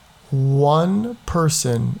one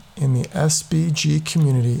person in the SBG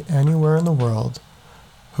community anywhere in the world,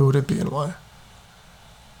 who would it be and why?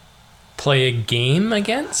 Play a game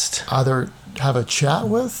against? Either have a chat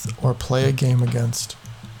with or play a game against.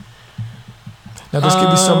 Now, this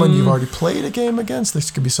could be someone you've already played a game against.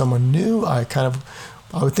 This could be someone new. I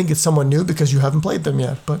would think it's someone new because you haven't played them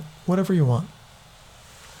yet, but whatever you want.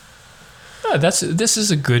 This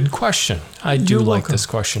is a good question. I do like this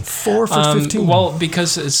question. 4 for 15. Well,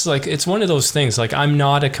 because it's one of those things. Like, I'm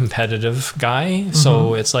not a competitive guy,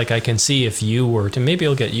 so it's like I can see if you were to. Maybe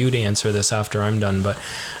I'll get you to answer this after I'm done. But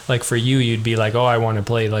like for you, you'd be like, oh, I want to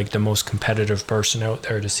play like the most competitive person out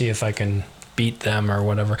there to see if I can beat them or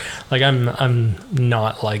whatever. Like I'm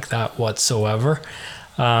not like that whatsoever.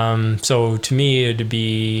 So to me, it'd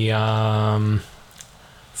be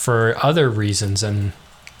for other reasons and.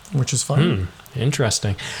 Which is fun.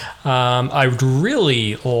 Interesting. I would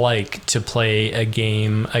really like to play a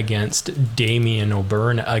game against Damien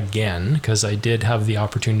O'Byrne again, because I did have the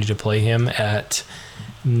opportunity to play him at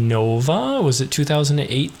Nova. Was it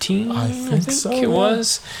 2018? I think so. It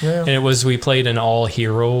was. Yeah. And we played an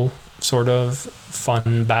all-hero sort of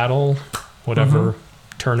fun battle, whatever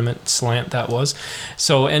tournament slant that was.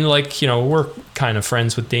 So, and like, we're kind of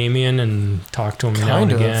friends with Damien and talk to him now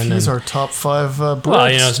and again. He's our top 5 Brits. Well,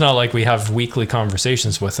 it's not like we have weekly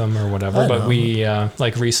conversations with him or whatever, but we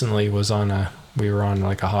like recently we were on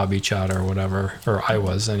like a hobby chat or whatever, or I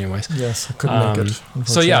was anyways. Yes, I couldn't make it.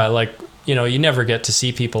 So yeah, like, you never get to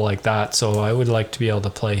see people like that, so I would like to be able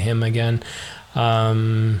to play him again.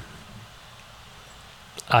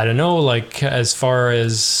 I don't know, like, as far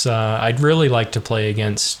as I'd really like to play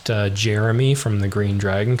against Jeremy from the Green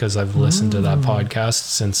Dragon, because I've listened to that podcast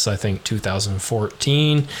since I think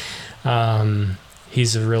 2014.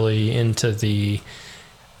 He's really into the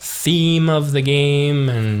theme of the game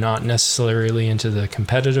and not necessarily into the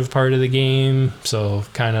competitive part of the game, so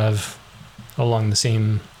kind of along the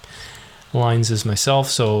same lines as myself.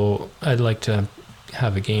 So I'd like to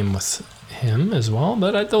have a game with him as well,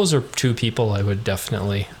 but those are 2 people I would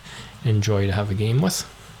definitely enjoy to have a game with.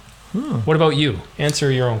 What about you? Answer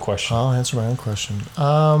your own question. I'll answer my own question.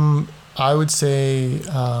 I would say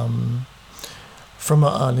from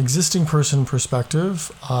an existing person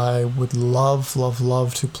perspective, I would love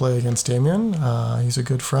to play against Damien. He's a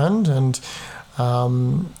good friend, and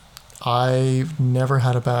I've never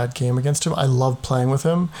had a bad game against him. I love playing with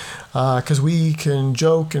him because we can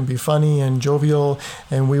joke and be funny and jovial,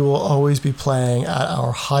 and we will always be playing at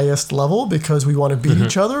our highest level because we want to beat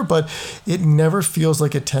each other, but it never feels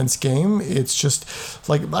like a tense game. It's just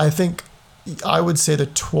like, I think I would say the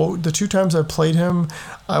 2 times I played him,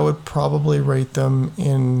 I would probably rate them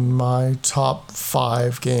in my top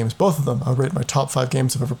 5 games. Both of them, I would rate my top 5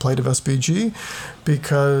 games I've ever played of SBG,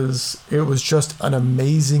 because it was just an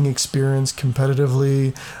amazing experience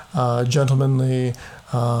competitively, gentlemanly,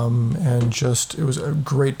 and just, it was a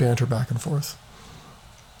great banter back and forth.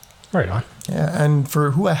 Right on. Yeah, and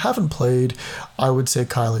for who I haven't played, I would say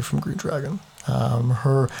Kylie from Green Dragon.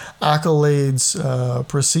 Her accolades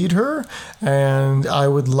precede her, and I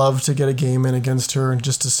would love to get a game in against her, and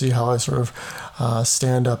just to see how I sort of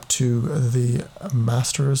stand up to the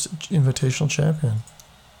Masters Invitational champion.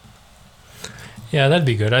 Yeah, that'd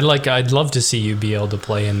be good. I'd love to see you be able to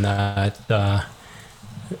play in that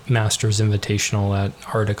Masters Invitational at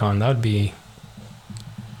Articon. That'd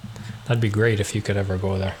be great if you could ever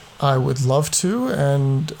go there. I would love to,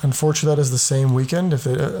 and unfortunately that is the same weekend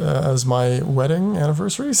as my wedding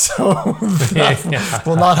anniversary, so that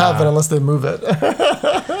will not happen unless they move it.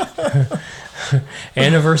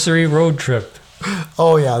 Anniversary road trip.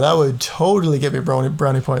 Oh yeah, that would totally get me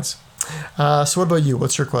brownie points. So what about you?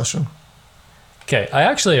 What's your question? Okay, I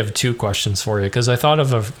actually have 2 questions for you, because I thought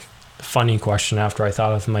of funny question after I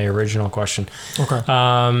thought of my original question.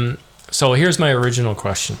 Okay. So here's my original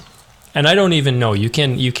question. And I don't even know. You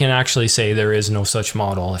can actually say there is no such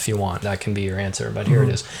model if you want. That can be your answer. But here it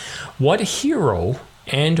is. What hero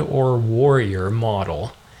and or warrior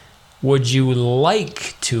model would you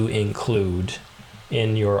like to include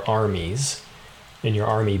in your armies, in your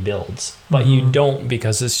army builds, but you don't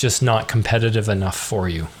because it's just not competitive enough for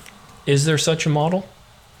you? Is there such a model?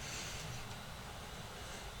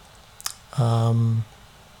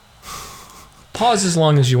 Pause as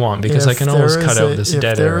long as you want, because I can always cut out this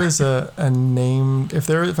dead air. If there is a name, if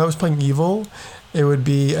I was playing evil, it would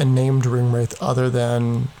be a named ring wraith other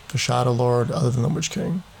than the Shadow Lord, other than the Witch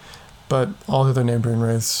King. But all the other named ring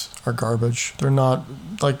wraiths are garbage. They're not,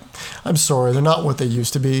 like, I'm sorry, they're not what they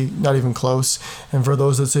used to be, not even close. And for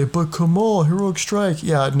those that say, but Kamal, Heroic Strike,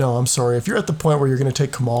 yeah, no, I'm sorry. If you're at the point where you're going to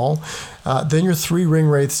take Kamal, then you're 3 ring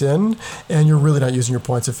wraiths in, and you're really not using your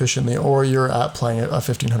points efficiently, or you're at playing a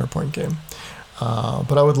 1,500 point game.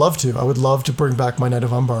 But I would love to. I would love to bring back my Knight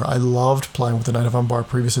of Umbar. I loved playing with the Knight of Umbar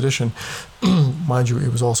previous edition. Mind you,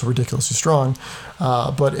 it was also ridiculously strong.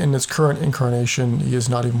 But in its current incarnation, he is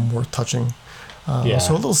not even worth touching. So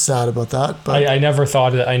a little sad about that. But I never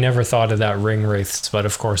thought of that ring wraiths, but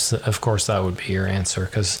of course that would be your answer,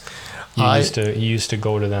 because you used to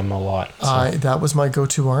go to them a lot. So. That was my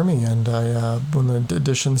go-to army, and when the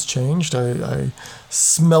editions changed, I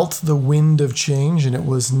smelt the wind of change, and it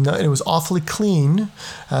was awfully clean,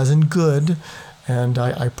 as in good, and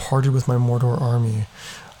I parted with my Mordor army.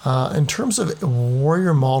 In terms of a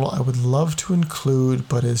warrior model, I would love to include,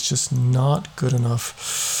 but it's just not good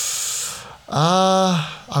enough.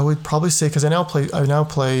 I would probably say, because I now play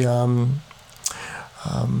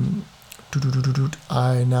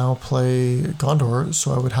Gondor,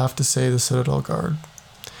 so I would have to say the Citadel Guard.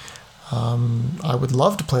 I would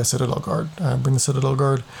love to play a Citadel Guard. Bring the Citadel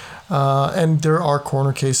Guard. And there are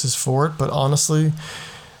corner cases for it, but honestly,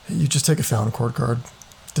 you just take a Fountain Court Guard.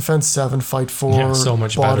 Defense 7, fight 4, so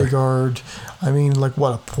much bodyguard. better. I mean, like,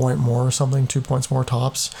 what, a point more or something? 2 points more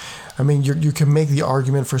tops? I mean, you can make the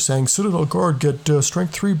argument for saying Citadel Guard get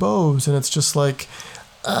strength 3 bows, and it's just like,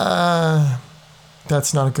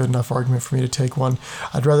 that's not a good enough argument for me to take one.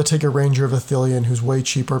 I'd rather take a Ranger of Ithilien who's way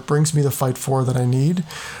cheaper. It brings me the fight 4 that I need.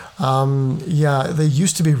 They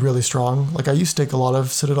used to be really strong. Like, I used to take a lot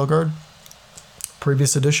of Citadel Guard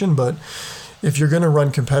previous edition, but if you're going to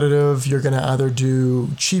run competitive, you're going to either do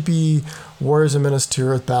cheapy Warriors of Minas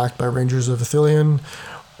Tirith backed by Rangers of Ithilien,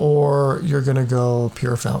 or you're going to go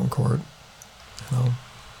pure Fountain Court.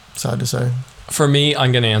 Sad to say. For me,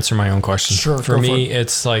 I'm going to answer my own question. Sure. For me,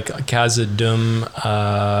 it's like Khazad-dûm,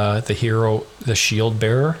 the hero, the shield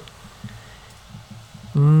bearer.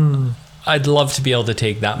 I'd love to be able to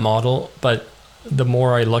take that model, but the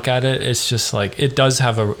more I look at it, it's just like it does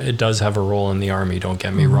have a role in the army. Don't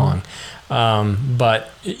get me wrong,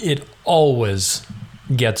 but it always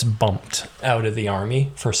gets bumped out of the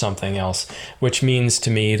army for something else, which means to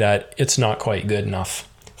me that it's not quite good enough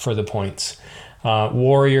for the points. The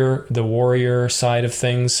warrior side of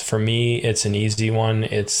things, for me, it's an easy one.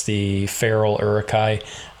 It's the Feral Uruk-hai.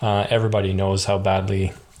 Everybody knows how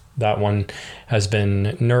badly that one has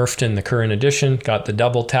been nerfed in the current edition, got the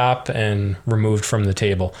double tap and removed from the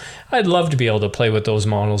table. I'd love to be able to play with those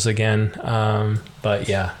models again, but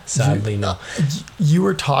yeah, sadly no. You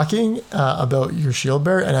were talking about your shield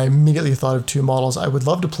bearer, and I immediately thought of 2 models I would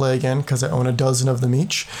love to play again because I own a dozen of them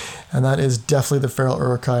each, and that is definitely the Feral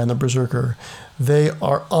Uruk-hai and the Berserker. They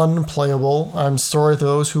are unplayable. I'm sorry to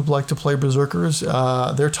those who like to play Berserkers.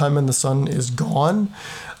 Their time in the sun is gone.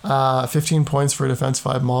 15 points for a defense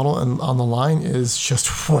 5 model, and on the line is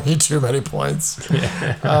just way too many points.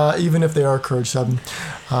 Even if they are courage 7.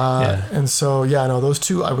 And so, those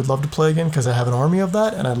 2 I would love to play again because I have an army of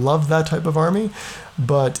that, and I love that type of army.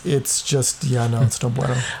 But it's just, it's no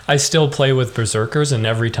bueno. I still play with Berserkers, and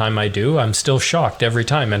every time I do, I'm still shocked every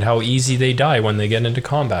time at how easy they die when they get into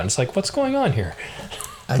combat. It's like, what's going on here?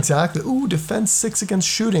 Exactly. Ooh, defense 6 against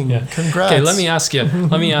shooting. Yeah. Congrats. Okay, let me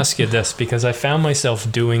ask you this, because I found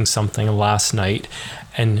myself doing something last night,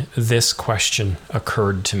 and this question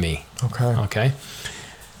occurred to me. Okay.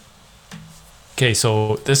 Okay,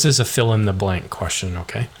 so this is a fill in the blank question,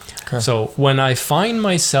 okay? So when I find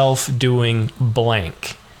myself doing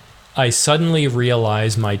blank, I suddenly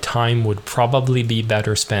realize my time would probably be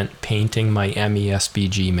better spent painting my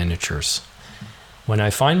MESBG miniatures. When I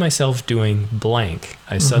find myself doing blank,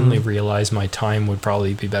 I suddenly realize my time would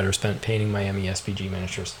probably be better spent painting my MESBG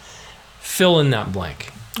miniatures. Fill in that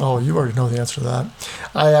blank. Oh, you already know the answer to that.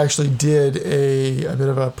 I actually did a bit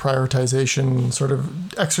of a prioritization sort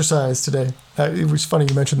of exercise today. It was funny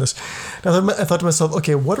you mentioned this. I thought to myself,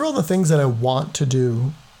 okay, what are all the things that I want to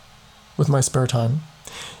do with my spare time?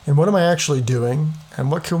 And what am I actually doing? And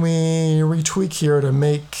what can we retweak here to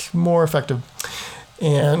make more effective?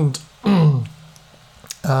 And and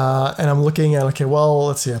I'm looking at, okay, well,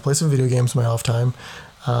 let's see, I play some video games in my off time.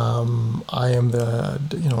 I am the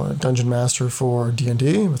dungeon master for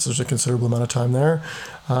D&D, which is a considerable amount of time there.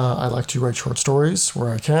 I like to write short stories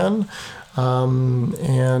where I can,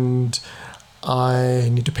 and I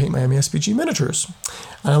need to paint my MESBG miniatures.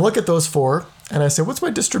 And I look at those four, and I say, what's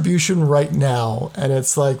my distribution right now? And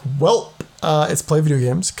it's like, well, it's play video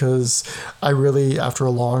games, because I really, after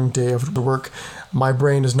a long day of work, my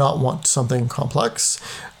brain does not want something complex.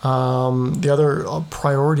 The other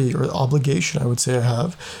priority or obligation I would say I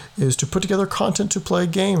have is to put together content to play a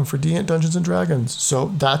game for Dungeons & Dragons. So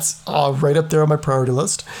that's right up there on my priority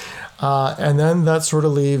list. And then that sort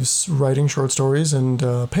of leaves writing short stories and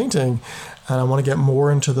painting. And I want to get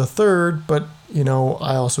more into the third, but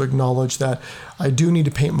I also acknowledge that I do need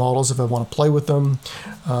to paint models if I want to play with them.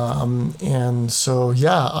 And so,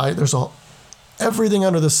 there's everything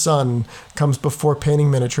under the sun comes before painting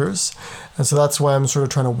miniatures. And so that's why I'm sort of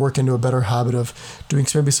trying to work into a better habit of doing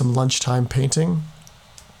maybe some lunchtime painting.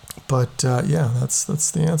 But that's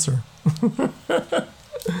the answer.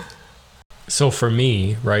 So for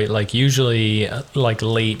me, right, like usually like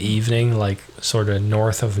late evening, like sort of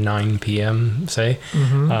north of 9 p.m., say,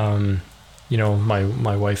 my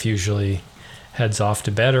wife usually heads off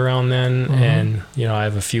to bed around then. And, I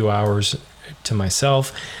have a few hours to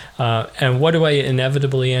myself. And what do I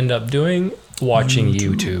inevitably end up doing? Watching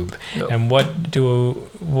YouTube. Yep. And what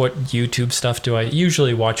YouTube stuff do I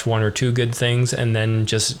usually watch? One or two good things and then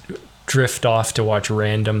just drift off to watch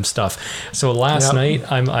random stuff. So last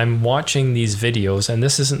night I'm watching these videos, and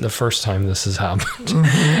this isn't the first time this has happened.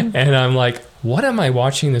 And I'm like, what am I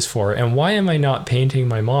watching this for? And why am I not painting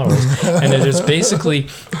my models? And it is basically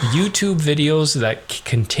YouTube videos that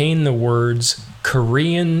contain the words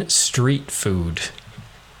Korean street food.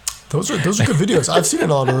 Those are good videos. I've seen a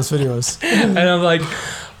lot of those videos. And I'm like,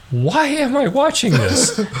 why am I watching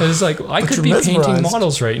this? And it's like, I could be painting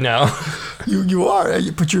models right now. You are,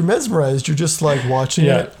 but you're mesmerized. You're just like watching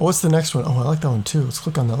it. Oh, what's the next one? Oh, I like that one too. Let's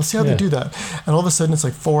click on that. Let's see how they do that. And all of a sudden it's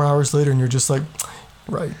like 4 hours later and you're just like,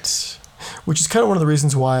 right. Which is kind of one of the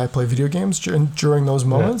reasons why I play video games during those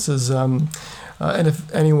moments is, and if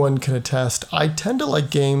anyone can attest, I tend to like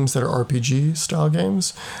games that are RPG style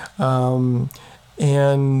games.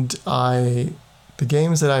 And the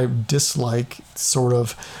games that I dislike sort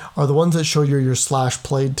of are the ones that show you your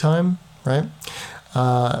 /played time, right?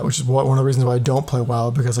 Which is one of the reasons why I don't play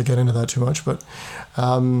WoW, because I get into that too much. But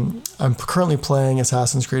I'm currently playing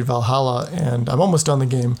Assassin's Creed Valhalla, and I'm almost done the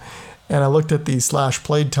game. And I looked at the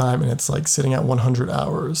 /played time, and it's like sitting at 100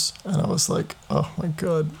 hours. And I was like, oh my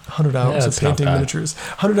God, 100 hours of painting miniatures.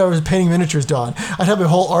 100 hours of painting miniatures, Don. I'd have a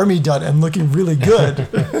whole army done and looking really good.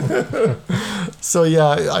 So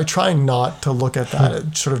I try not to look at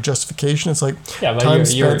that sort of justification. It's like time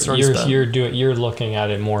spent. You're looking at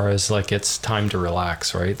it more as like it's time to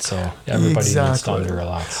relax, right? So everybody needs time to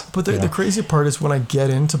relax. But the crazy part is when I get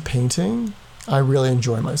into painting, I really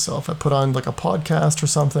enjoy myself. I put on like a podcast or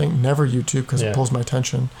something, never YouTube because it pulls my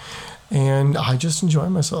attention, and I just enjoy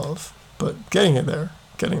myself. But getting there.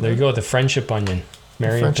 There you go, the friendship onion,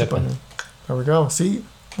 Merry and Pippin. Onion. There we go. See,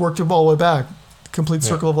 worked it all the way back. Complete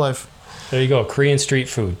circle of life. There you go, Korean street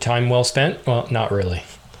food. Time well spent? Well, not really.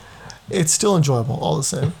 It's still enjoyable, all the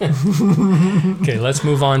same. Okay, let's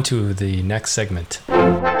move on to the next segment.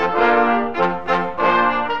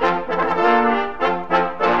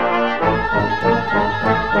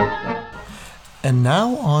 And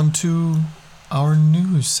now on to our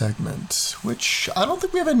news segment, which I don't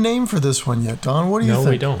think we have a name for this one yet. Don, what do you think?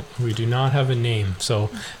 No, we don't. We do not have a name. So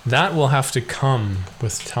that will have to come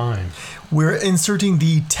with time. We're inserting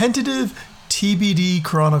the tentative TBD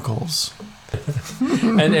Chronicles.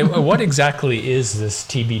 And what exactly is this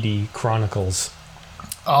TBD Chronicles?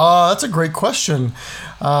 That's a great question.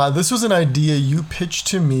 This was an idea you pitched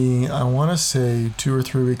to me, I want to say 2 or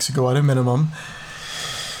 3 weeks ago at a minimum.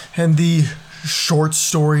 And the short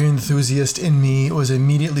story enthusiast in me was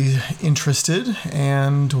immediately interested.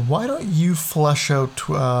 And why don't you flesh out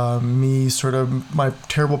me sort of my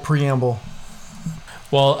terrible preamble?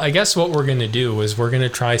 Well, I guess what we're going to do is we're going to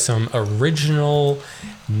try some original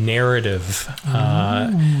narrative.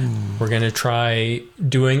 We're going to try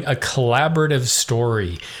doing a collaborative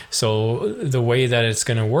story. So the way that it's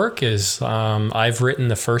going to work is I've written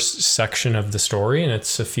the first section of the story, and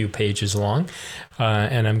it's a few pages long,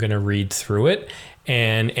 and I'm going to read through it.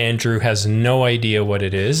 And Andrew has no idea what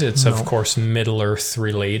it is. It's, of course, Middle-earth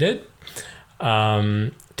related,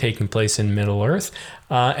 taking place in Middle-earth.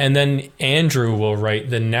 And then Andrew will write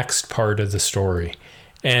the next part of the story.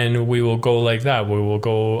 And we will go like that. We will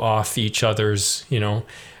go off each other's,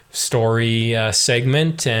 story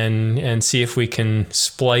segment and see if we can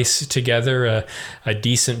splice together a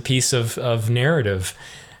decent piece of narrative.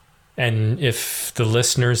 And if the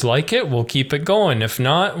listeners like it, we'll keep it going. If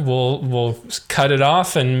not, we'll cut it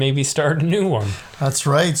off and maybe start a new one. That's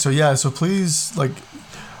right. So please,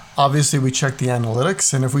 obviously we check the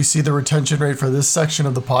analytics, and if we see the retention rate for this section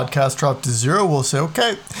of the podcast drop to 0, we'll say,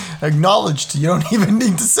 okay, acknowledged. You don't even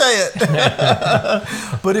need to say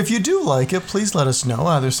it. But if you do like it, please let us know.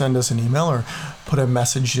 Either send us an email or put a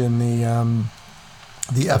message in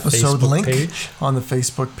the episode link page on the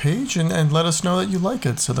Facebook page and let us know that you like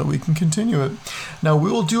it so that we can continue it. Now,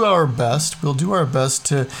 we will do our best. We'll do our best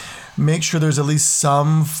to make sure there's at least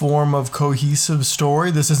some form of cohesive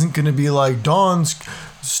story. This isn't going to be like Don's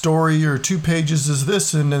story or 2 pages is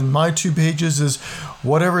this and then my 2 pages is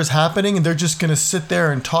whatever is happening, and they're just going to sit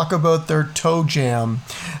there and talk about their toe jam.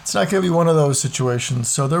 It's not going to be one of those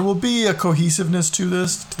situations. So there will be a cohesiveness to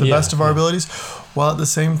this to the best of our abilities, while at the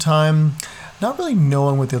same time not really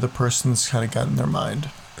knowing what the other person's kind of got in their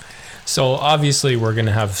mind. So obviously we're going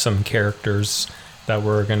to have some characters that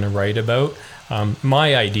we're going to write about.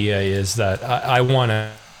 My idea is that I want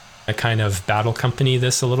to kind of battle company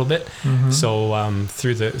this a little bit. Mm-hmm. So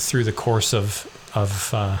through the course of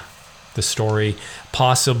the story,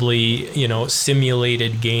 possibly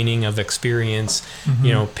simulated gaining of experience,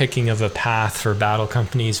 picking of a path for battle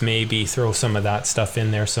companies, maybe throw some of that stuff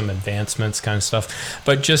in there, some advancements kind of stuff,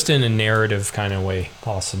 but just in a narrative kind of way,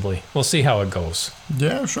 possibly. We'll see how it goes.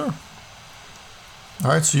 Yeah, sure. All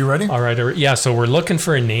right, so you ready? All right, yeah, so we're looking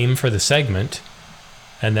for a name for the segment,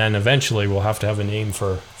 and then eventually we'll have to have a name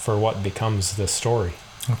for what becomes the story.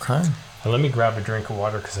 Okay. And let me grab a drink of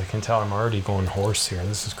water because I can tell I'm already going hoarse here.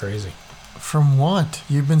 This is crazy. From what?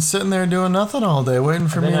 You've been sitting there doing nothing all day, waiting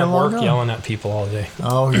for me to log on. Yelling at people all day.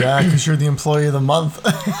 Oh, yeah, because you're the employee of the month.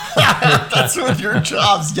 That's what your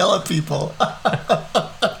job's, yell at people.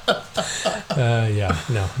 Yeah,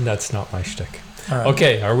 no, that's not my shtick. All right.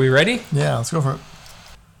 Okay, are we ready? Yeah, let's go for it.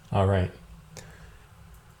 All right.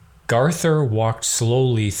 Garthur walked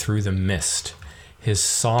slowly through the mist, his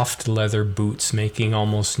soft leather boots making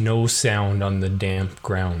almost no sound on the damp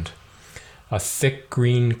ground. A thick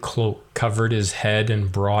green cloak covered his head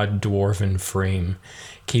and broad dwarven frame,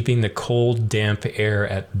 keeping the cold, damp air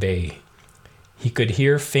at bay. He could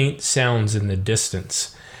hear faint sounds in the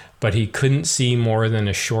distance, but he couldn't see more than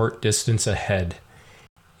a short distance ahead.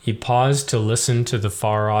 He paused to listen to the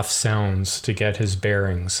far-off sounds to get his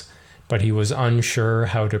bearings, but he was unsure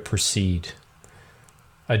how to proceed.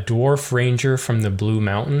 A dwarf ranger from the Blue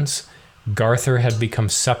Mountains, Garthur had become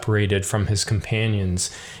separated from his companions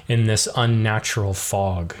in this unnatural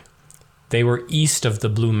fog. They were east of the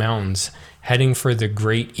Blue Mountains, heading for the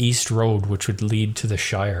Great East Road which would lead to the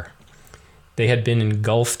Shire. They had been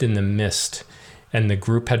engulfed in the mist, and the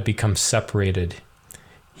group had become separated.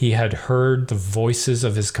 He had heard the voices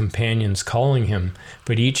of his companions calling him,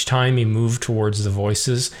 but each time he moved towards the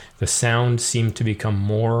voices, the sound seemed to become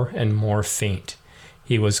more and more faint.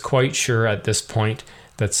 He was quite sure at this point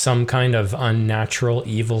that some kind of unnatural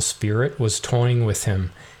evil spirit was toying with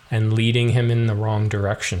him and leading him in the wrong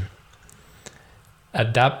direction.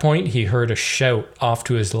 At that point, he heard a shout off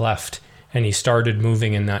to his left, and he started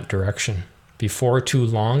moving in that direction. Before too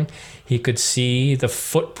long, he could see the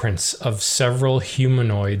footprints of several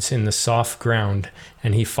humanoids in the soft ground,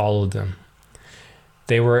 and he followed them.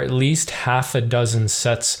 They were at least half a dozen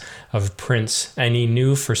sets of prints, and he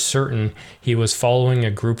knew for certain he was following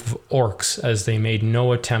a group of orcs as they made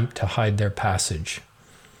no attempt to hide their passage.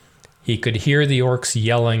 He could hear the orcs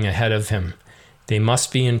yelling ahead of him. They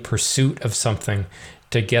must be in pursuit of something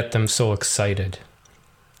to get them so excited.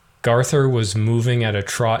 Garthur was moving at a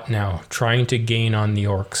trot now, trying to gain on the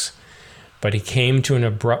orcs, but he came to an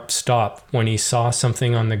abrupt stop when he saw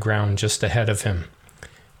something on the ground just ahead of him.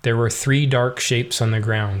 There were 3 dark shapes on the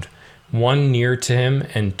ground, 1 near to him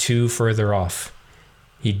and 2 further off.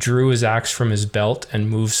 He drew his axe from his belt and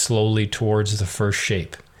moved slowly towards the first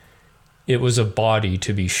shape. It was a body,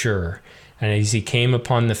 to be sure, and as he came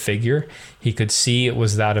upon the figure, he could see it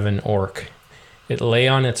was that of an orc. It lay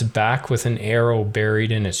on its back with an arrow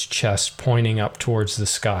buried in its chest, pointing up towards the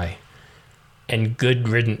sky. and good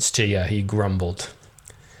riddance to ya, he grumbled.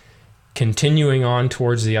 Continuing on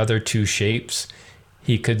towards the other two shapes,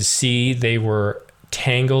 he could see they were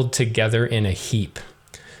tangled together in a heap.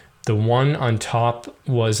 The one on top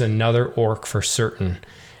was another orc for certain,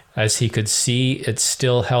 as he could see it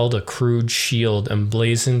still held a crude shield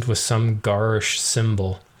emblazoned with some garish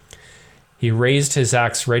symbol. He raised his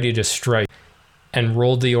axe ready to strike and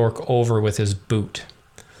rolled the orc over with his boot.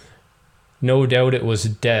 No doubt it was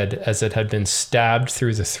dead, as it had been stabbed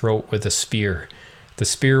through the throat with a spear. The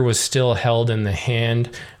spear was still held in the hand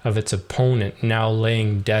of its opponent, now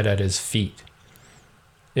laying dead at his feet.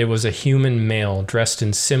 It was a human male, dressed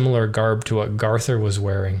in similar garb to what Garthur was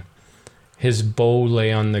wearing. His bow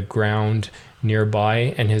lay on the ground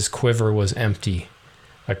nearby, and his quiver was empty.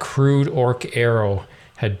 A crude orc arrow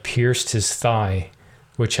had pierced his thigh,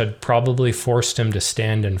 which had probably forced him to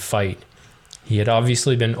stand and fight. He had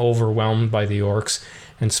obviously been overwhelmed by the orcs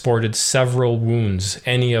and sported several wounds,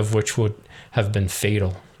 any of which would have been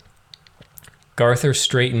fatal. Garthur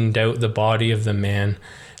straightened out the body of the man,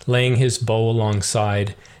 laying his bow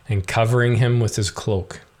alongside and covering him with his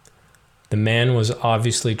cloak. The man was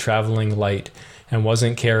obviously traveling light and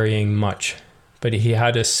wasn't carrying much, but he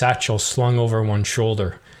had a satchel slung over one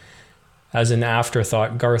shoulder. As an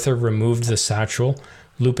afterthought, Garthur removed the satchel,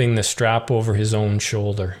 looping the strap over his own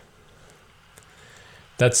shoulder.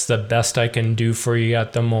 "That's the best I can do for you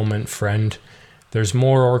at the moment, friend. There's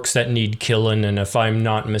more orcs that need killing, and if I'm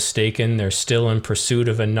not mistaken, they're still in pursuit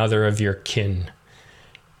of another of your kin."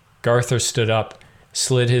 Garthur stood up,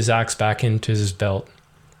 slid his axe back into his belt.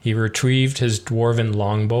 He retrieved his dwarven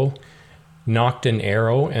longbow, nocked an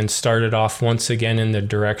arrow, and started off once again in the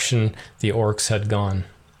direction the orcs had gone.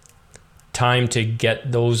 "Time to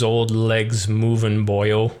get those old legs moving,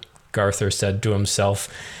 boyo," Garthur said to himself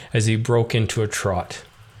as he broke into a trot.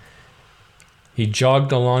 He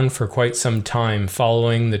jogged along for quite some time,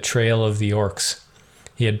 following the trail of the orcs.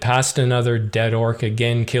 He had passed another dead orc,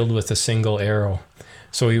 again killed with a single arrow,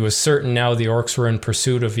 so he was certain now the orcs were in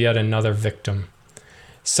pursuit of yet another victim.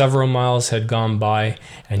 Several miles had gone by,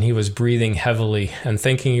 and he was breathing heavily and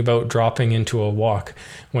thinking about dropping into a walk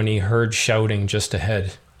when he heard shouting just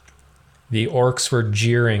ahead. The orcs were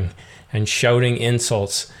jeering and shouting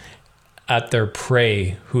insults at their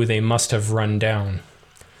prey, who they must have run down.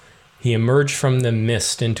 He emerged from the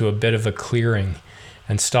mist into a bit of a clearing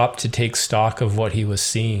and stopped to take stock of what he was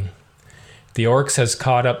seeing. The orcs had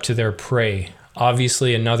caught up to their prey,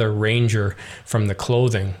 obviously another ranger from the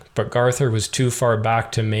clothing, but Garthur was too far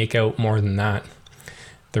back to make out more than that.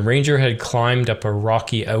 The ranger had climbed up a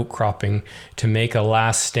rocky outcropping to make a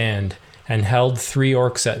last stand and held 3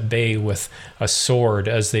 orcs at bay with a sword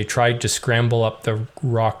as they tried to scramble up the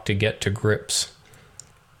rock to get to grips.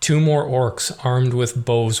 2 more orcs armed with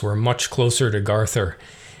bows were much closer to Garthur,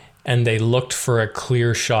 and they looked for a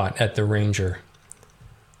clear shot at the ranger.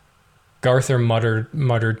 Garthur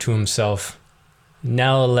muttered to himself,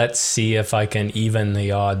 "Now let's see if I can even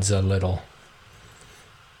the odds a little."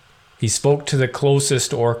 He spoke to the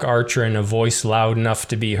closest orc archer in a voice loud enough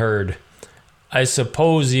to be heard. "I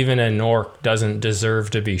suppose even an orc doesn't deserve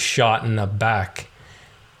to be shot in the back."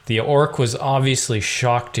 The orc was obviously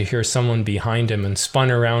shocked to hear someone behind him and spun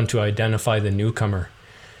around to identify the newcomer.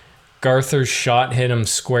 Garthur's shot hit him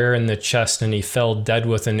square in the chest, and he fell dead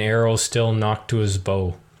with an arrow still knocked to his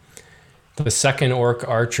bow. The second orc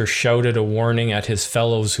archer shouted a warning at his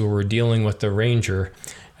fellows who were dealing with the ranger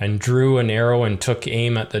and drew an arrow and took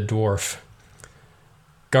aim at the dwarf.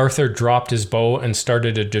 Garthur dropped his bow and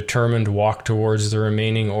started a determined walk towards the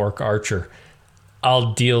remaining orc archer.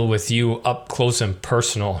 "I'll deal with you up close and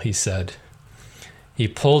personal," he said. He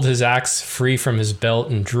pulled his axe free from his belt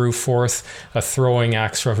and drew forth a throwing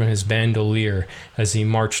axe from his bandolier as he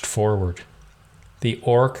marched forward. The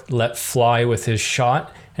orc let fly with his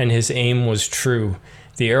shot, and his aim was true,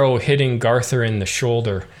 the arrow hitting Garthur in the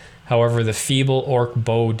shoulder. However, the feeble orc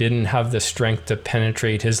bow didn't have the strength to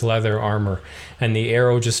penetrate his leather armor, and the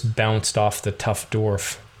arrow just bounced off the tough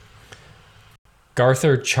dwarf.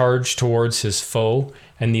 Garthur charged towards his foe,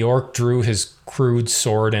 and the orc drew his crude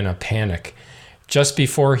sword in a panic. Just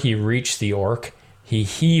before he reached the orc, he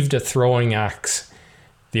heaved a throwing axe.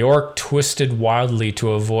 The orc twisted wildly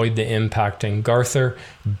to avoid the impact, and Garthur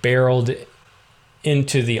barreled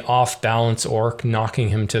into the off-balance orc, knocking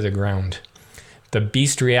him to the ground. The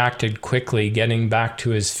beast reacted quickly, getting back to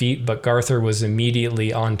his feet, but Garthur was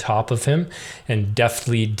immediately on top of him and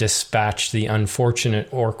deftly dispatched the unfortunate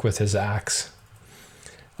orc with his axe.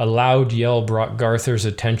 A loud yell brought Garthur's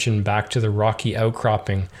attention back to the rocky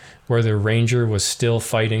outcropping where the ranger was still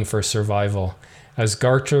fighting for survival. As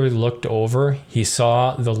Garter looked over, he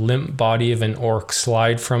saw the limp body of an orc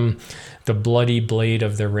slide from the bloody blade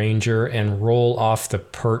of the ranger and roll off the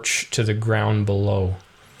perch to the ground below.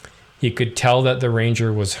 He could tell that the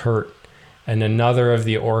ranger was hurt, and another of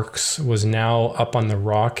the orcs was now up on the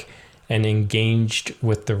rock and engaged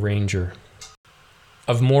with the ranger.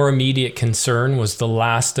 Of more immediate concern was the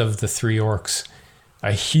last of the 3 orcs,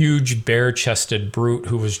 a huge bare-chested brute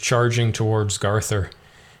who was charging towards Garther.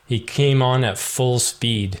 He came on at full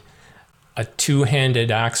speed, a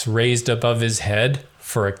 2-handed axe raised above his head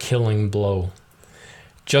for a killing blow.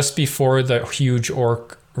 Just before the huge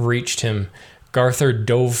orc reached him, Garther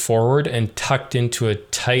dove forward and tucked into a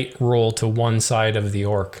tight roll to one side of the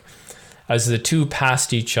orc. As the two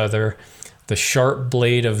passed each other, the sharp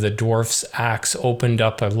blade of the dwarf's axe opened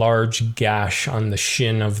up a large gash on the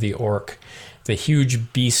shin of the orc. The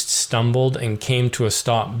huge beast stumbled and came to a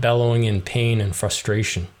stop, bellowing in pain and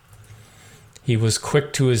frustration. He was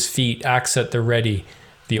quick to his feet, axe at the ready.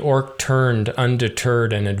 The orc turned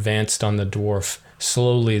undeterred and advanced on the dwarf,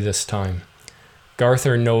 slowly this time.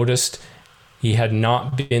 Garther noticed he had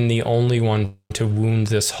not been the only one to wound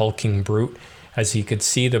this hulking brute, as he could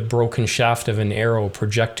see the broken shaft of an arrow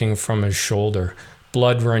projecting from his shoulder,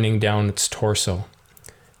 blood running down its torso.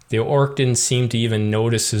 The orc didn't seem to even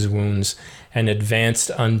notice his wounds and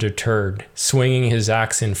advanced undeterred, swinging his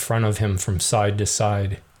axe in front of him from side to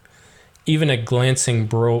side. Even a glancing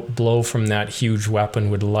blow from that huge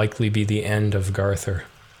weapon would likely be the end of Garther.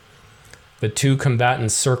 The two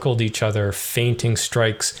combatants circled each other, feinting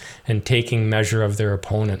strikes and taking measure of their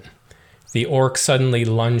opponent. The orc suddenly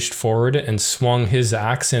lunged forward and swung his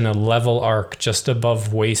axe in a level arc just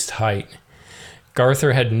above waist height.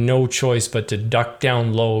 Garther had no choice but to duck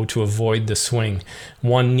down low to avoid the swing,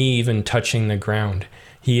 one knee even touching the ground.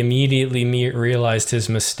 He immediately realized his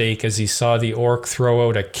mistake as he saw the orc throw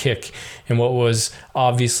out a kick in what was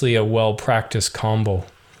obviously a well-practiced combo.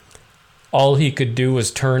 All he could do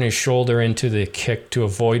was turn his shoulder into the kick to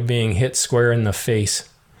avoid being hit square in the face.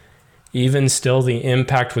 Even still, the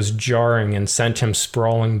impact was jarring and sent him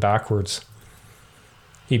sprawling backwards.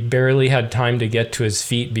 He barely had time to get to his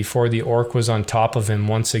feet before the orc was on top of him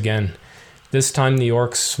once again. This time the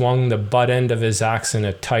orc swung the butt end of his axe in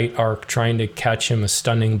a tight arc, trying to catch him a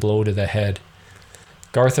stunning blow to the head.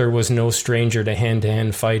 Garther was no stranger to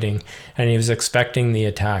hand-to-hand fighting, and he was expecting the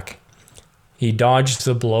attack. He dodged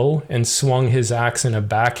the blow and swung his axe in a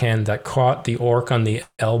backhand that caught the orc on the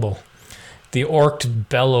elbow. The orc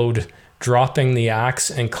bellowed, dropping the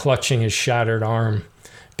axe and clutching his shattered arm.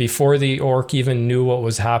 Before the orc even knew what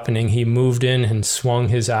was happening, he moved in and swung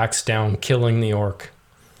his axe down, killing the orc.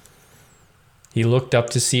 He looked up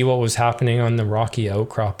to see what was happening on the rocky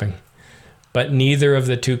outcropping, but neither of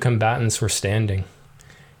the two combatants were standing.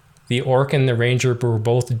 The orc and the ranger were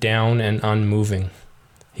both down and unmoving.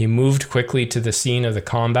 He moved quickly to the scene of the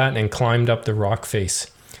combat and climbed up the rock face.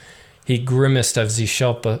 He grimaced as he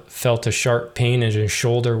felt a sharp pain in his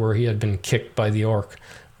shoulder where he had been kicked by the orc.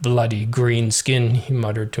 "Bloody green skin," he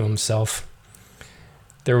muttered to himself.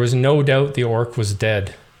 There was no doubt the orc was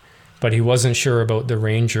dead, but he wasn't sure about the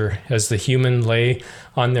ranger as the human lay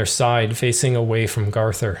on their side facing away from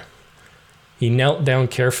Garther. He knelt down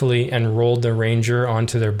carefully and rolled the ranger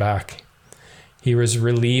onto their back. He was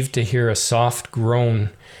relieved to hear a soft groan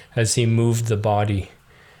as he moved the body.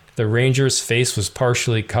 The ranger's face was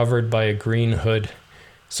partially covered by a green hood,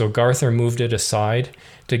 so Garther moved it aside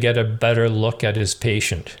to get a better look at his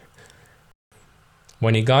patient.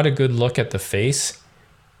 When he got a good look at the face,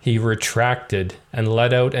 he retracted and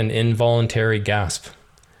let out an involuntary gasp.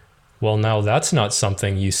 "Well, now that's not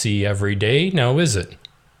something you see every day, now is it?"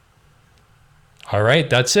 All right,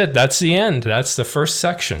 that's it. That's the end. That's the first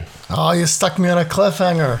section. Oh, you stuck me on a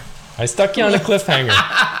cliffhanger. I stuck you on a cliffhanger.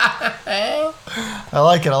 I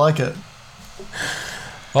like it. I like it.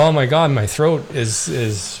 Oh my God, my throat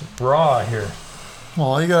is raw here.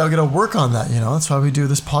 Well, you gotta work on that. That's why we do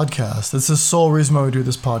this podcast. That's the sole reason why we do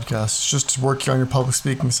this podcast. It's just to work on your public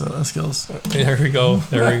speaking skills. There we go.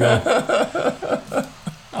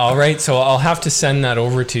 All right, so I'll have to send that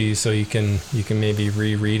over to you so you can maybe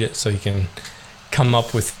reread it so you can come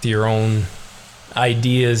up with your own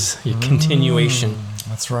ideas, your continuation.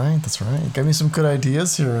 That's right. You gave me some good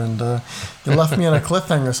ideas here, and you left me on a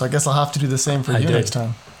cliffhanger, so I guess I'll have to do the same for you next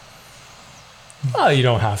time. Well, you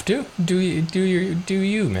don't have to. Do you,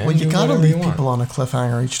 man. Well, you gotta leave people on a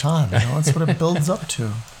cliffhanger each time. That's what it builds up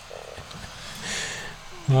to.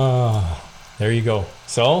 Oh, there you go.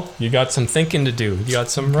 So you got some thinking to do. You got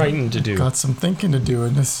some writing to do. Got some thinking to do,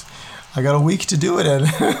 and I got a week to do it in.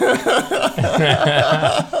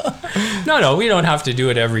 No, we don't have to do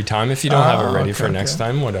it every time. If you don't have it ready for next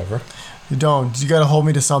time, whatever. You don't. You got to hold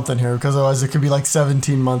me to something here, because otherwise it could be like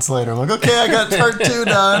 17 months later. I'm like, okay, I got part 2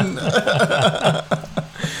 done.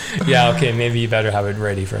 Yeah, okay, maybe you better have it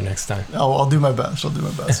ready for next time. Oh, I'll do my best.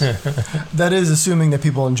 That is assuming that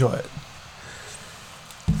people enjoy it.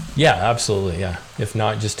 Yeah, absolutely, yeah. If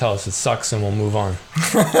not, just tell us it sucks and we'll move on.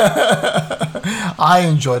 I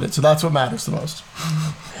enjoyed it, so that's what matters the most.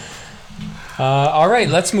 All right,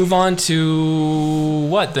 let's move on to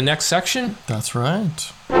what? The next section? That's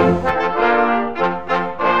right.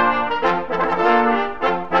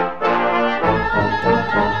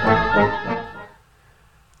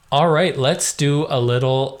 All right, let's do a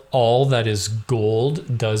little All That Is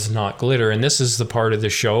Gold Does Not Glitter. And this is the part of the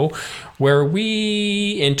show where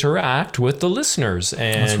we interact with the listeners.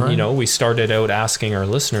 And, right. you know, we started out asking our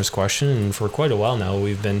listeners questions, and for quite a while now,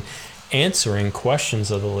 we've been answering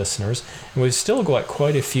questions of the listeners. And we've still got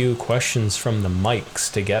quite a few questions from the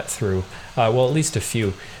mics to get through. Well, at least a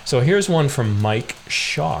few. So here's one from Mike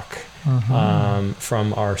Schock.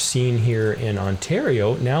 From our scene here in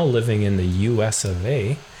Ontario, now living in the US of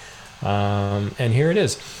A. And here it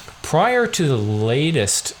is. Prior to the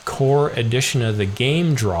latest core edition of the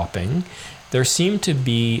game dropping, there seemed to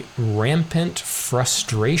be rampant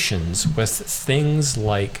frustrations with things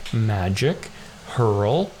like magic,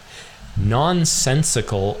 hurl,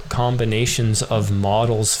 nonsensical combinations of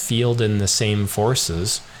models fielded in the same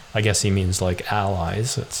forces. I guess he means like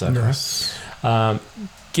allies, etc. Yes.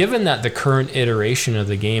 Given that the current iteration of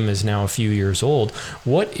the game is now a few years old,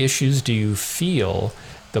 what issues do you feel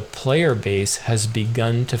the player base has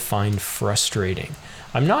begun to find frustrating?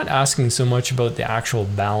 I'm not asking so much about the actual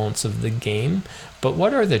balance of the game, but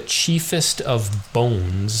what are the chiefest of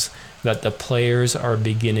bones that the players are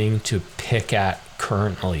beginning to pick at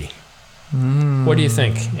currently? What do you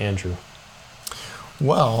think, Andrew?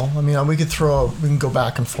 Well, I mean, we can go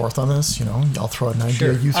back and forth on this. You know, I'll throw out an idea.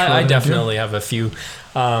 Sure. You throw out I an definitely idea. have a few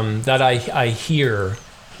that I hear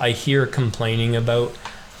complaining about.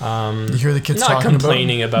 You hear the kids not talking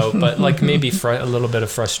complaining about, but like maybe a little bit of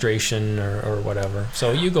frustration or whatever.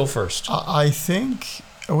 So you go first. I think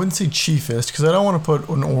I wouldn't say chiefest, because I don't want to put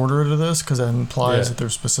an order to this, because that implies that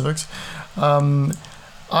there's specifics.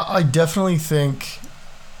 I definitely think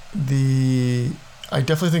the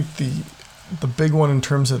big one in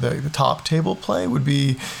terms of the top table play would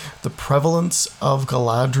be the prevalence of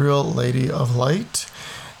Galadriel, Lady of Light,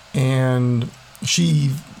 and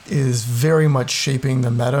she is very much shaping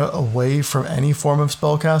the meta away from any form of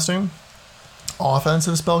spellcasting,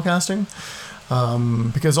 offensive spellcasting,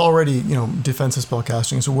 because already, you know, defensive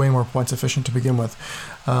spellcasting is way more points efficient to begin with,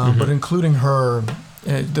 but including her,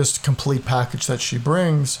 this complete package that she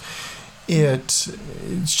brings, it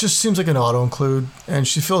just seems like an auto include, and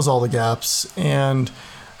she fills all the gaps. And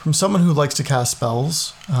from someone who likes to cast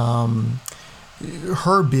spells,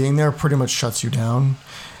 her being there pretty much shuts you down.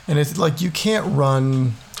 And it's like you can't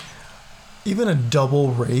run even a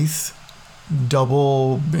double Wraith,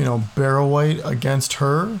 double, you know, Barrow Wight against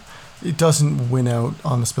her. It doesn't win out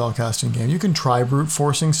on the spellcasting game. You can try brute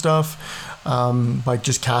forcing stuff, by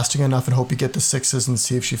just casting enough and hope you get the 6s and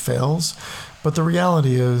see if she fails. But the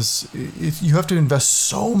reality is, you have to invest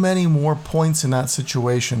so many more points in that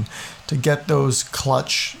situation to get those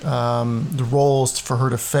clutch the rolls for her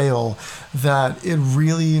to fail, that it's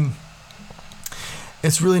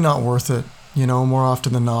really not worth it. You know, more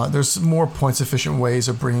often than not, there's more points efficient ways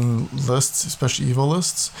of bringing lists, especially evil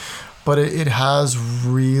lists, but it has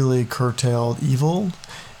really curtailed evil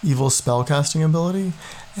spellcasting ability.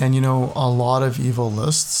 And, you know, a lot of evil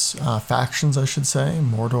lists, factions, I should say,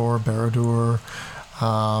 Mordor, Barad-dûr,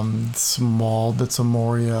 small bits of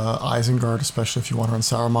Moria, Isengard, especially if you want to run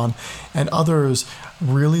Saruman, and others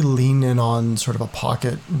really lean in on sort of a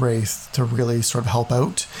pocket Wraith to really sort of help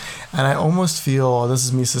out. And I almost feel, this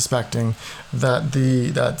is me suspecting, that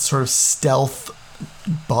that sort of stealth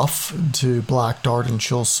buff to Black Dart and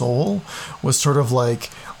Chill Soul was sort of like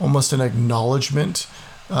almost an acknowledgement,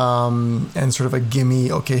 and sort of a gimme,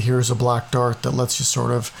 okay, here's a Black Dart that lets you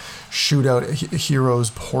sort of shoot out heroes,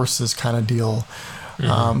 horses kind of deal,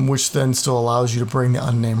 which then still allows you to bring the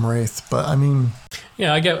unnamed Wraith. But I mean,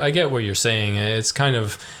 yeah, I get what you're saying. It's kind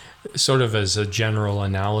of sort of as a general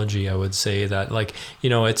analogy, I would say that, like,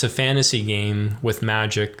 you know, it's a fantasy game with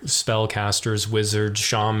magic, spellcasters, wizards,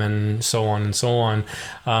 shaman, so on and so on.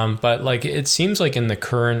 But like, it seems like in the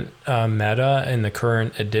current meta, in the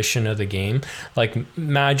current edition of the game, like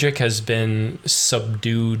magic has been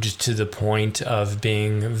subdued to the point of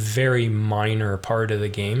being a very minor part of the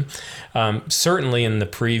game. Certainly in the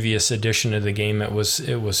previous edition of the game, it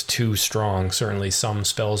was too strong. Certainly some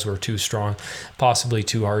spells were too strong, possibly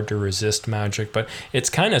too hard to resist magic, but it's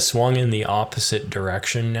kind of swung in the opposite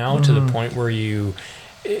direction now to the point where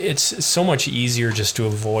it's so much easier just to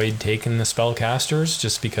avoid taking the spellcasters,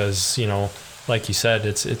 just because, you know, like you said,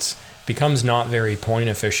 it's becomes not very point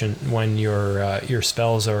efficient when your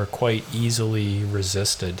spells are quite easily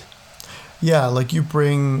resisted. Yeah, like you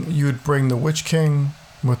would bring the Witch King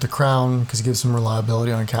with the crown because he gives some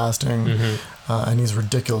reliability on casting, and he's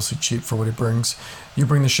ridiculously cheap for what he brings. You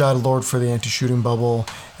bring the Shadow Lord for the anti-shooting bubble,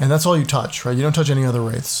 and that's all you touch, right? You don't touch any other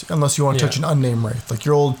wraiths unless you want to touch an unnamed wraith, like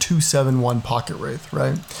your old 2/7/1 pocket wraith,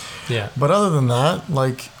 right? Yeah. But other than that,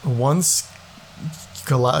 like once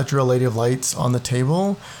Galadriel, Lady of Light's on the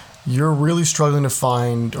table, you're really struggling to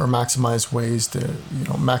find or maximize ways to, you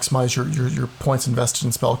know, maximize your points invested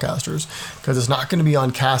in spellcasters, because it's not going to be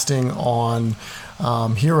on casting on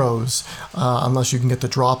heroes unless you can get the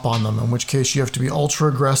drop on them, in which case you have to be ultra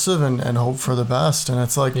aggressive and hope for the best. And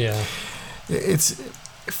it's like, it's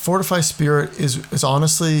Fortify Spirit is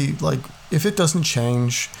honestly, like, if it doesn't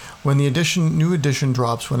change when the new edition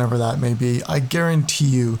drops, whenever that may be, I guarantee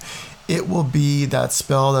you it will be that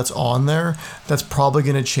spell that's on there that's probably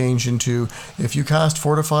going to change into, if you cast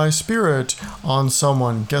Fortify Spirit on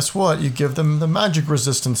someone, guess what? You give them the magic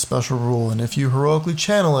resistance special rule, and if you heroically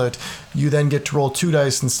channel it, you then get to roll 2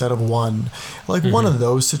 dice instead of 1. Like one of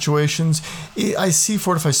those situations. I see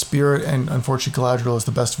Fortify Spirit, and unfortunately Galadriel is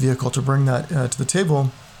the best vehicle to bring that to the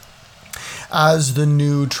table, as the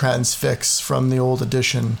new Transfix from the old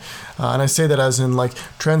edition. And I say that as in, like,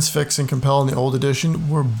 Transfix and Compel in the old edition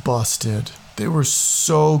were busted. They were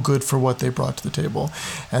so good for what they brought to the table.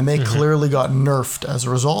 And they clearly got nerfed as a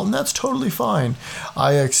result, and that's totally fine.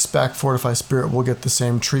 I expect Fortify Spirit will get the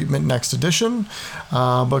same treatment next edition.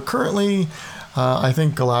 But currently, I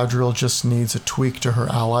think Galadriel just needs a tweak to her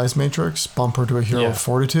allies matrix, bump her to a hero of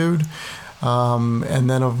fortitude. And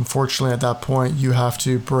then unfortunately at that point you have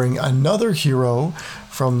to bring another hero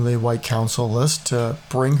from the White Council list to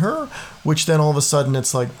bring her, which then all of a sudden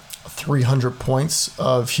it's like 300 points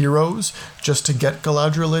of heroes just to get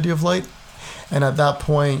Galadriel, Lady of Light. And at that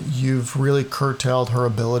point you've really curtailed her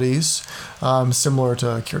abilities, similar to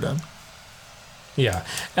Círdan. Yeah,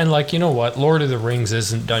 and like, you know what, Lord of the Rings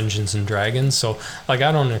isn't Dungeons and Dragons, so like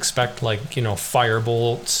I don't expect, like, you know,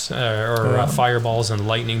 firebolts or fireballs and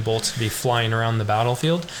lightning bolts to be flying around the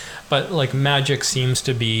battlefield, but like magic seems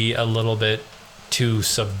to be a little bit too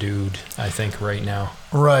subdued, I think, right now.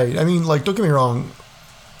 Right. I mean, like, don't get me wrong,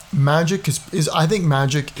 magic is I think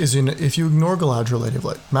magic is in, if you ignore Galadriel, Lady of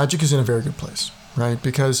Light, magic is in a very good place, right?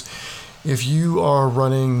 Because if you are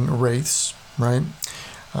running wraiths, right,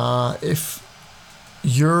 if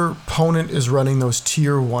your opponent is running those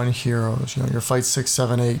tier 1 heroes, you know, your fight 6,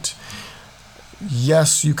 7, 8.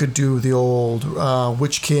 Yes, you could do the old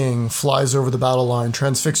Witch King flies over the battle line,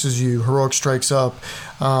 transfixes you, heroic strikes up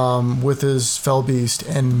with his Fell Beast,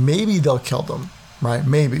 and maybe they'll kill them, right?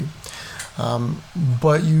 Maybe.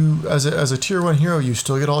 But you, as a tier 1 hero, you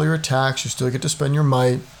still get all your attacks, you still get to spend your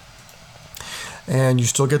might, and you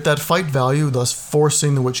still get that fight value, thus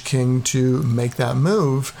forcing the Witch King to make that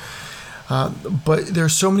move. But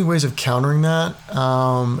there's so many ways of countering that,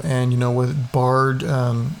 and, you know, with Bard,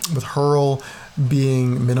 with Hurl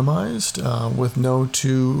being minimized, with no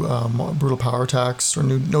 2 brutal power attacks, or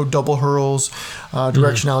no double hurls,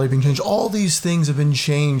 directionality being changed. All these things have been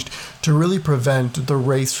changed to really prevent the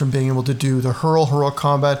wraiths from being able to do the heroic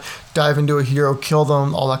combat, dive into a hero, kill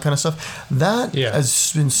them, all that kind of stuff. That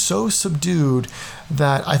has been so subdued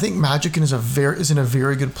that I think magic is in a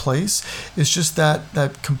very good place. It's just that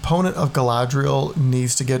component of Galadriel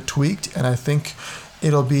needs to get tweaked, and I think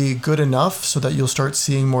it'll be good enough so that you'll start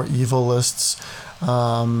seeing more evil lists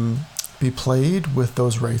be played with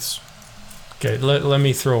those wraiths. Okay, let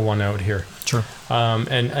me throw one out here. Sure.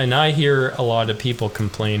 And I hear a lot of people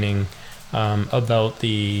complaining about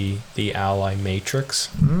the ally matrix,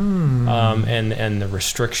 and the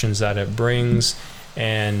restrictions that it brings,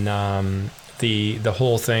 and the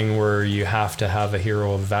whole thing where you have to have a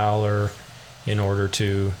hero of valor in order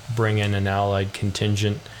to bring in an allied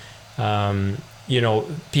contingent. You know,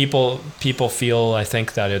 people feel, I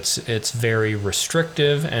think, that it's very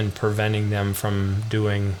restrictive and preventing them from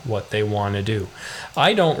doing what they want to do.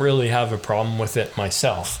 I don't really have a problem with it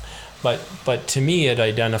myself, but to me it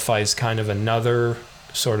identifies kind of another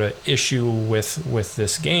sort of issue with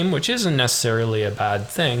this game, which isn't necessarily a bad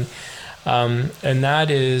thing, and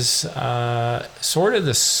that is sort of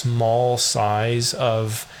the small size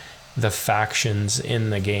of the factions in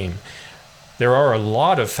the game. There are a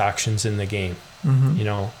lot of factions in the game. You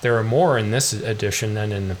know, there are more in this edition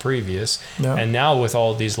than in the previous. And now with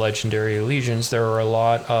all these legendary legions, there are a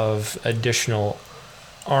lot of additional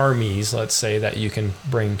armies, let's say, that you can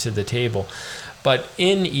bring to the table. But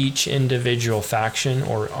in each individual faction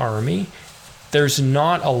or army, there's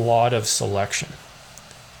not a lot of selection,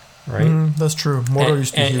 right? That's true. Mordor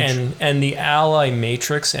used to be huge. And the ally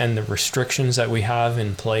matrix and the restrictions that we have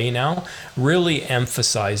in play now really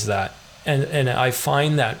emphasize that. And I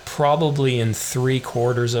find that probably in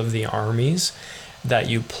 3/4 of the armies that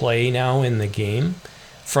you play now in the game,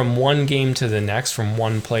 from one game to the next, from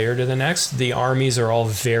one player to the next, the armies are all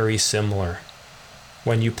very similar.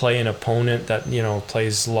 When you play an opponent that,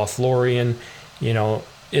 plays Lothlorien,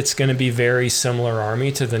 it's going to be very similar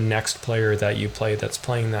army to the next player that you play that's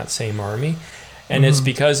playing that same army. And it's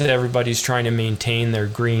because everybody's trying to maintain their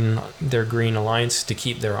green alliance to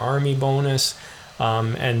keep their army bonus.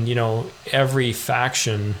 And every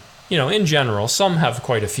faction, in general, some have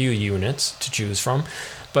quite a few units to choose from,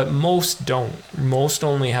 but most don't. Most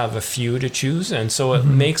only have a few to choose, and so it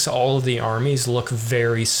makes all of the armies look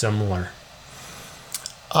very similar.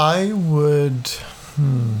 I would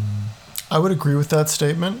agree with that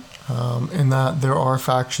statement, in that there are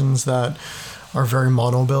factions that are very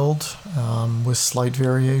mono build, with slight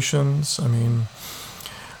variations. I mean,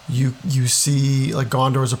 you see, like,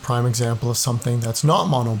 Gondor is a prime example of something that's not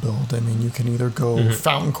mono build. I mean, you can either go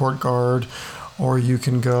Fountain Court Guard, or you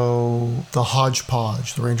can go the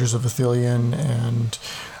Hodgepodge, the Rangers of Ithilien, and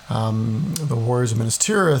the Warriors of Minas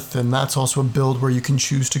Tirith, and that's also a build where you can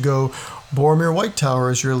choose to go Boromir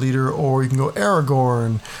Whitetower as your leader, or you can go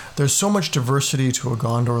Aragorn. There's so much diversity to a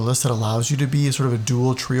Gondor list that allows you to be sort of a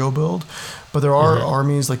dual trio build, but there are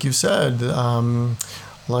armies, like you said, Arnor,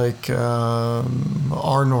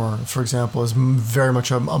 for example, is very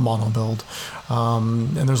much a mono build,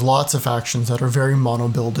 and there's lots of factions that are very mono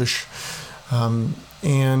buildish,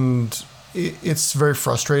 and it's very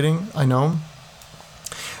frustrating, I know.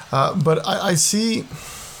 But I see.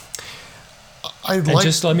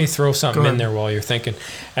 Just let me throw something in there while you're thinking.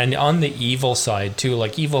 And on the evil side too,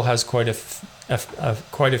 like, evil has quite a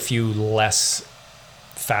few less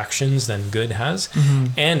factions than good has,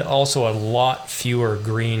 and also a lot fewer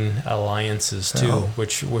green alliances too,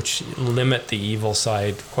 which limit the evil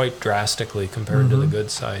side quite drastically compared to the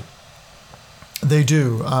good side. They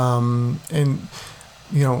do, and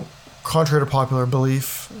contrary to popular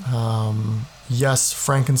belief. Yes,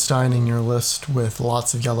 Frankenstein in your list with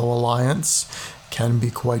lots of yellow alliance can be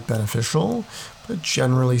quite beneficial, but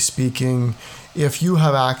generally speaking, if you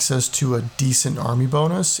have access to a decent army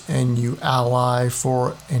bonus and you ally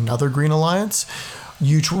for another green alliance,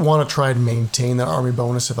 you want to try and maintain that army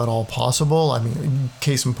bonus if at all possible. I mean,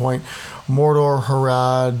 case in point, Mordor,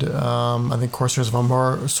 Harad, I think Corsairs of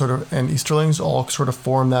Umbar and Easterlings all sort of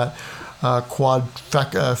form that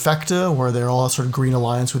quadfecta, where they're all sort of green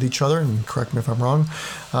alliance with each other, and correct me if I'm wrong,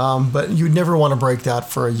 but you'd never want to break that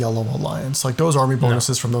for a yellow alliance. Like, those army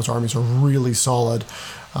bonuses from those armies are really solid,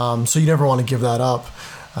 so you never want to give that up,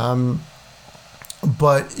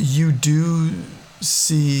 but you do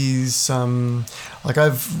see some, like,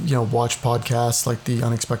 I've watched podcasts like the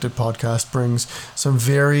Unexpected Podcast brings some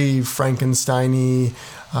very Frankenstein-y.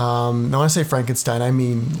 Now, when I say Frankenstein, I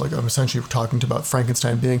mean, like, I'm essentially talking about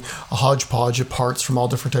Frankenstein being a hodgepodge of parts from all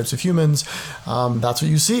different types of humans. That's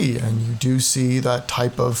what you see, and you do see those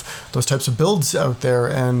types of builds out there,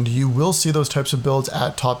 and you will see those types of builds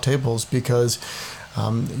at top tables because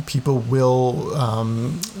people will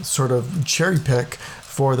sort of cherry pick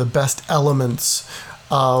for the best elements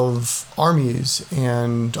of armies.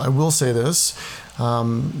 And I will say this.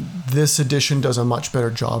 This edition does a much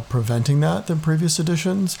better job preventing that than previous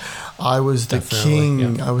editions. I was the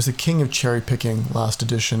king of cherry picking last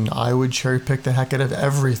edition. I would cherry pick the heck out of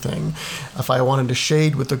everything. If I wanted to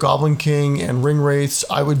shade with the Goblin King and Ring Wraiths,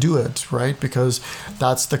 I would do it, right? Because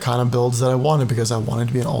that's the kind of builds that I wanted, because I wanted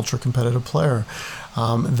to be an ultra competitive player.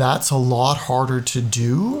 That's a lot harder to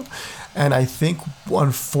do. And I think,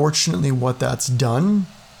 unfortunately, what that's done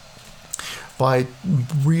by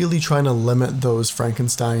really trying to limit those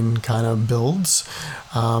Frankenstein kind of builds,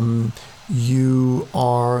 you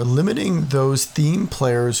are limiting those theme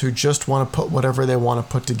players who just want to put whatever they want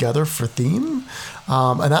to put together for theme,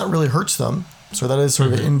 and that really hurts them. So that is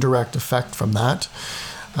sort of an indirect effect from that.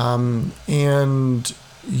 And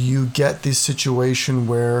you get this situation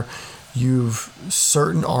where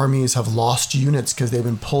certain armies have lost units because they've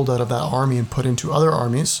been pulled out of that army and put into other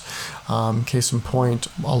armies. Case in point,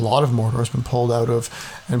 a lot of Mordor has been pulled out of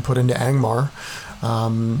and put into Angmar.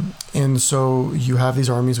 And so you have these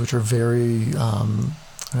armies which are very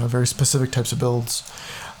specific types of builds.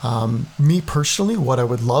 Me personally, what I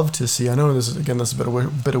would love to see, I know this is a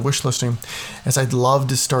bit of wish listing, is I'd love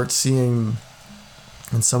to start seeing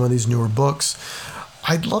in some of these newer books,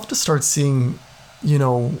 I'd love to start seeing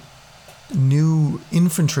new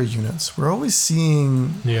infantry units. We're always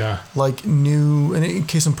seeing like new, and in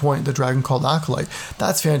case in point, the Dragon called Acolyte.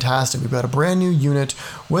 That's fantastic. We've got a brand new unit.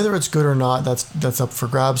 Whether it's good or not, that's up for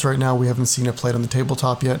grabs right now. We haven't seen it played on the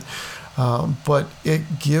tabletop yet. But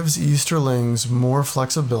it gives Easterlings more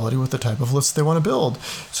flexibility with the type of lists they want to build.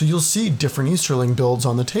 So you'll see different Easterling builds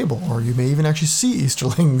on the table, or you may even actually see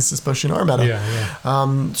Easterlings, especially in our meta.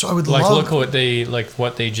 So I would look at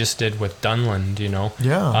what they just did with Dunland,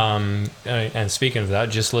 and speaking of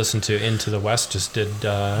that, just listen to Into the West just did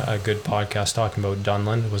a good podcast talking about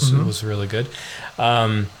Dunland. It was really good.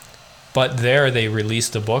 But there they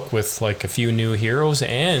released a book with like a few new heroes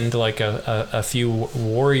and like a few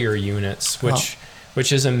warrior units,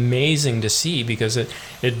 which is amazing to see, because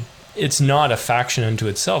it's not a faction unto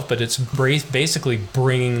itself, but it's basically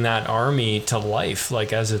bringing that army to life,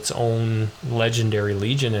 like as its own legendary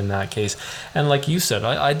legion in that case. And like you said,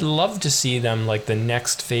 I'd love to see them, like the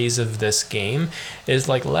next phase of this game is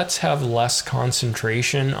like, let's have less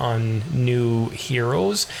concentration on new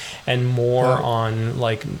heroes and more on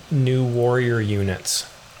like new warrior units.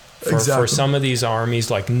 For some of these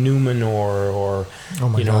armies, like Numenor, or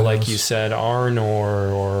like you said,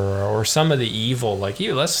 Arnor, or some of the evil, like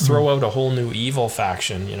let's throw out a whole new evil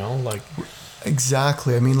faction, like.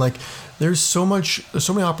 Exactly. I mean, like, there's so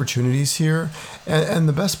many opportunities here, and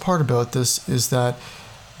the best part about this is that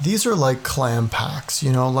these are like clan packs,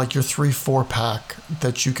 like your 3-4 pack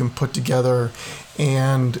that you can put together,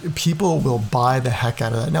 and people will buy the heck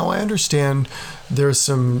out of that. Now, I understand there's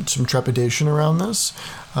some trepidation around this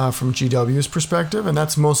from GW's perspective, and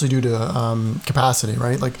that's mostly due to capacity,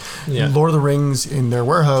 right? Like, Lord of the Rings in their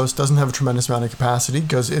warehouse doesn't have a tremendous amount of capacity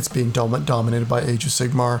because it's being dominated by Age of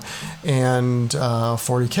Sigmar and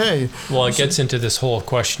 40K. Well, it gets into this whole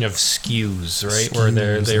question of SKUs, right?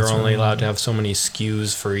 Where they're only allowed to have so many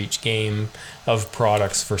SKUs for each game of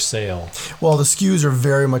products for sale. Well, the SKUs are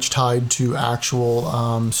very much tied to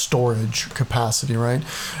actual storage capacity, right?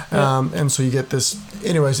 And so you get this.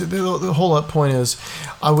 Anyways, the whole point is,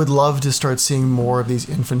 I would love to start seeing more of these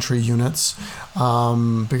infantry units,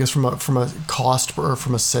 because from a cost or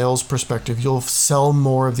from a sales perspective, you'll sell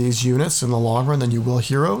more of these units in the long run than you will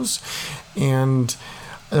heroes, and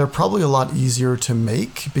they're probably a lot easier to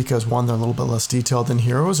make because, one, they're a little bit less detailed than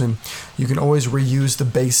heroes, and you can always reuse the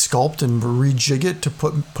base sculpt and rejig it to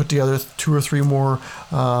put together 2 or 3 more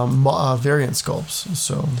variant sculpts.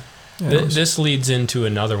 So this leads into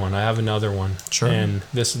another one. I have another one. Sure. And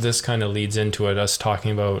this kind of leads into it, us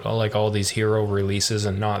talking about like all these hero releases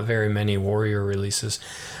and not very many warrior releases.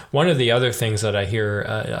 One of the other things that I hear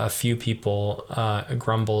a few people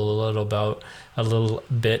grumble a little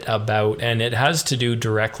bit about, and it has to do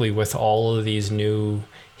directly with all of these new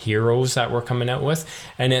heroes that we're coming out with,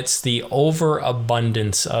 and it's the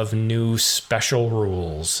overabundance of new special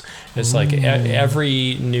rules. It's like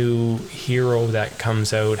every new hero that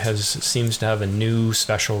comes out seems to have a new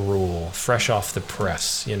special rule fresh off the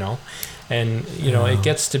press, and it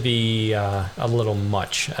gets to be a little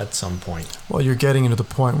much at some point. Well, you're getting into the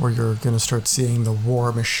point where you're going to start seeing the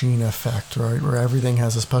war machine effect, right? Where everything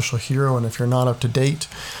has a special hero, and if you're not up to date,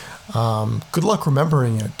 good luck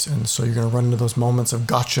remembering it. And so you're going to run into those moments of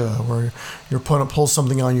gotcha where your opponent pulls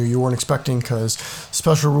something on you weren't expecting because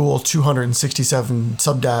special rule 267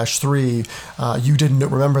 _3, you didn't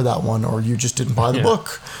remember that one, or you just didn't buy the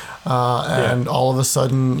book, and all of a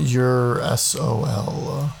sudden you're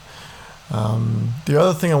SOL. The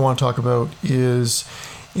other thing I want to talk about is,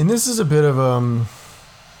 and this is a bit of a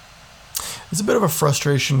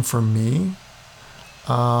frustration for me,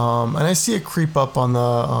 and I see it creep up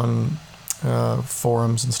on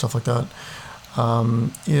forums and stuff like that,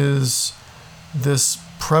 is this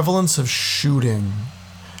prevalence of shooting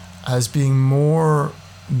as being more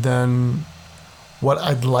than what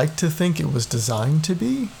I'd like to think it was designed to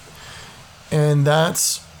be, and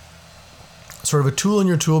that's sort of a tool in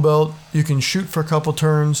your tool belt. You can shoot for a couple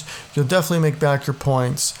turns. You'll definitely make back your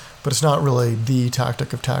points, but it's not really the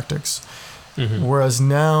tactic of tactics. Mm-hmm. Whereas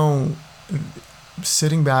now,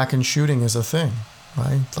 sitting back and shooting is a thing,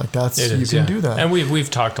 right? Like you can do that. And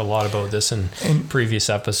we've talked a lot about this in previous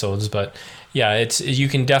episodes, but yeah, you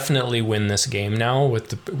can definitely win this game now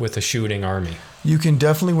with a shooting army. You can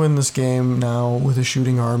definitely win this game now with a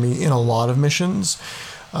shooting army in a lot of missions.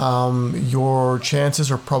 Your chances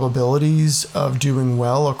or probabilities of doing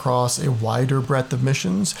well across a wider breadth of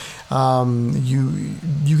missions,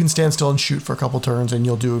 you can stand still and shoot for a couple turns and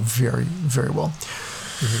you'll do very, very well.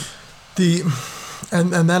 Mm-hmm.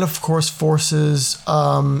 And that of course forces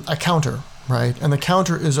a counter, right? And the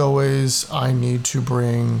counter is always I need to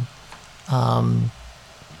bring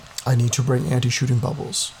anti-shooting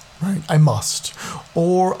bubbles, right? I must.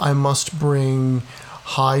 Or I must bring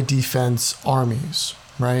high defense armies,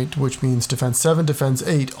 right? Which means defense 7, defense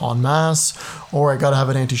 8 en masse, or I gotta have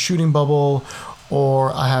an anti-shooting bubble,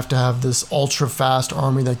 or I have to have this ultra fast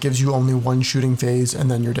army that gives you only one shooting phase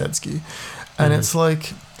and then you're dead ski. And it's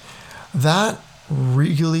like, that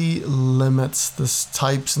really limits the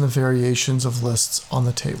types and the variations of lists on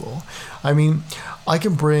the table. I mean, I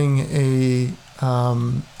can bring a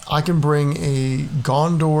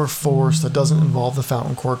Gondor force that doesn't involve the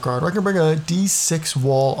Fountain Court Guard, or I can bring a D6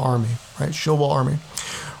 wall army, right? Shield wall army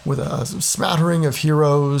with a smattering of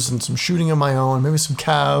heroes and some shooting of my own, maybe some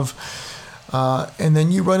cav. And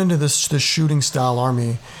then you run into this shooting style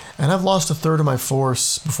army, and I've lost a third of my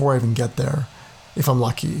force before I even get there, if I'm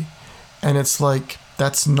lucky. And it's like,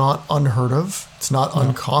 that's not unheard of. It's not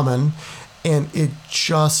uncommon. And it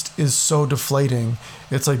just is so deflating.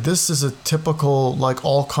 It's like, this is a typical, like,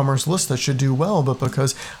 all-comers list that should do well, but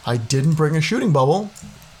because I didn't bring a shooting bubble,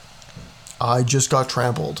 I just got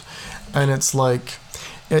trampled. And it's like,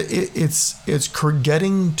 it's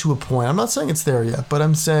getting to a point. I'm not saying it's there yet, but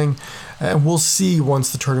I'm saying, and we'll see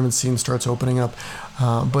once the tournament scene starts opening up,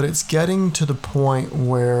 but it's getting to the point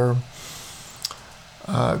where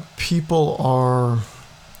people are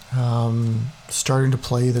starting to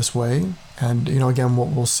play this way. And, you know, again, what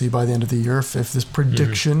we'll see by the end of the year if this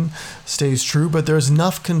prediction stays true. But there's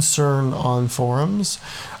enough concern on forums.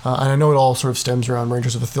 And I know it all sort of stems around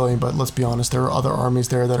Rangers of Ithilien, but let's be honest, there are other armies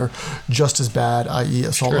there that are just as bad, i.e.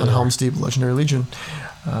 Assault on Helm's Deep, Legendary Legion,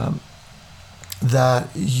 that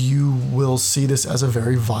you will see this as a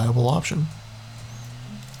very viable option.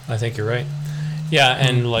 I think you're right. Yeah,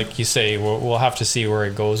 and like you say, we'll have to see where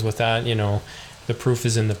it goes with that. You know, the proof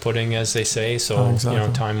is in the pudding, as they say. So, exactly. You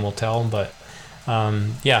know, time will tell. But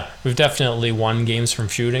yeah, we've definitely won games from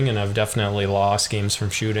shooting, and I've definitely lost games from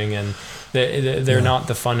shooting, and they're not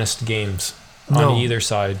the funnest games on either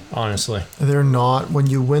side, honestly. They're not. When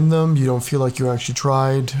you win them, you don't feel like you actually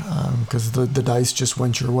tried, because the dice just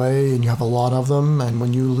went your way, and you have a lot of them. And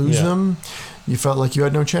when you lose them, you felt like you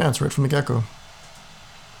had no chance right from the get-go.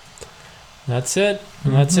 That's it.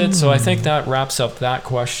 That's it. So I think that wraps up that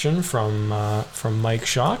question from Mike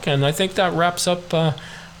Schock, and I think that wraps up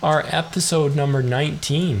our episode number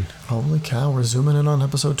 19. Holy cow, we're zooming in on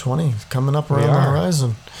episode 20, coming up around the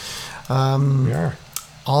horizon. We are.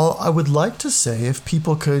 I would like to say, if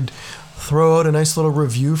people could throw out a nice little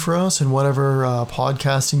review for us in whatever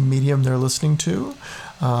podcasting medium they're listening to,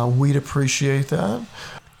 we'd appreciate that.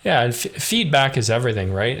 Yeah, and feedback is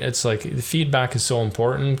everything, right? It's like, the feedback is so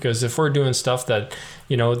important, because if we're doing stuff that,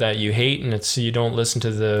 you know, that you hate and you don't listen to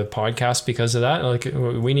the podcast because of that, like,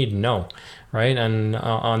 we need to know, right? And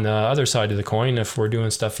on the other side of the coin, if we're doing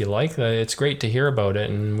stuff you like, it's great to hear about it,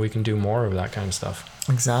 and we can do more of that kind of stuff.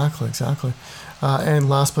 Exactly. And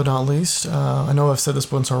last but not least, I know I've said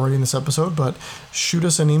this once already in this episode, but shoot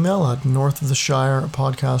us an email at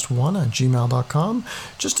northoftheshirepodcast1@gmail.com,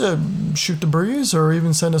 just to shoot the breeze, or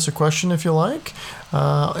even send us a question if you like,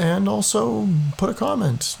 and also put a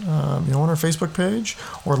comment, on our Facebook page,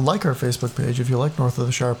 or like our Facebook page if you like North of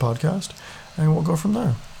the Shire Podcast, and we'll go from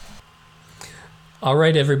there. All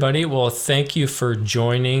right, everybody. Well, thank you for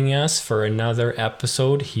joining us for another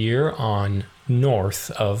episode here on North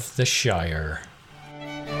of the Shire.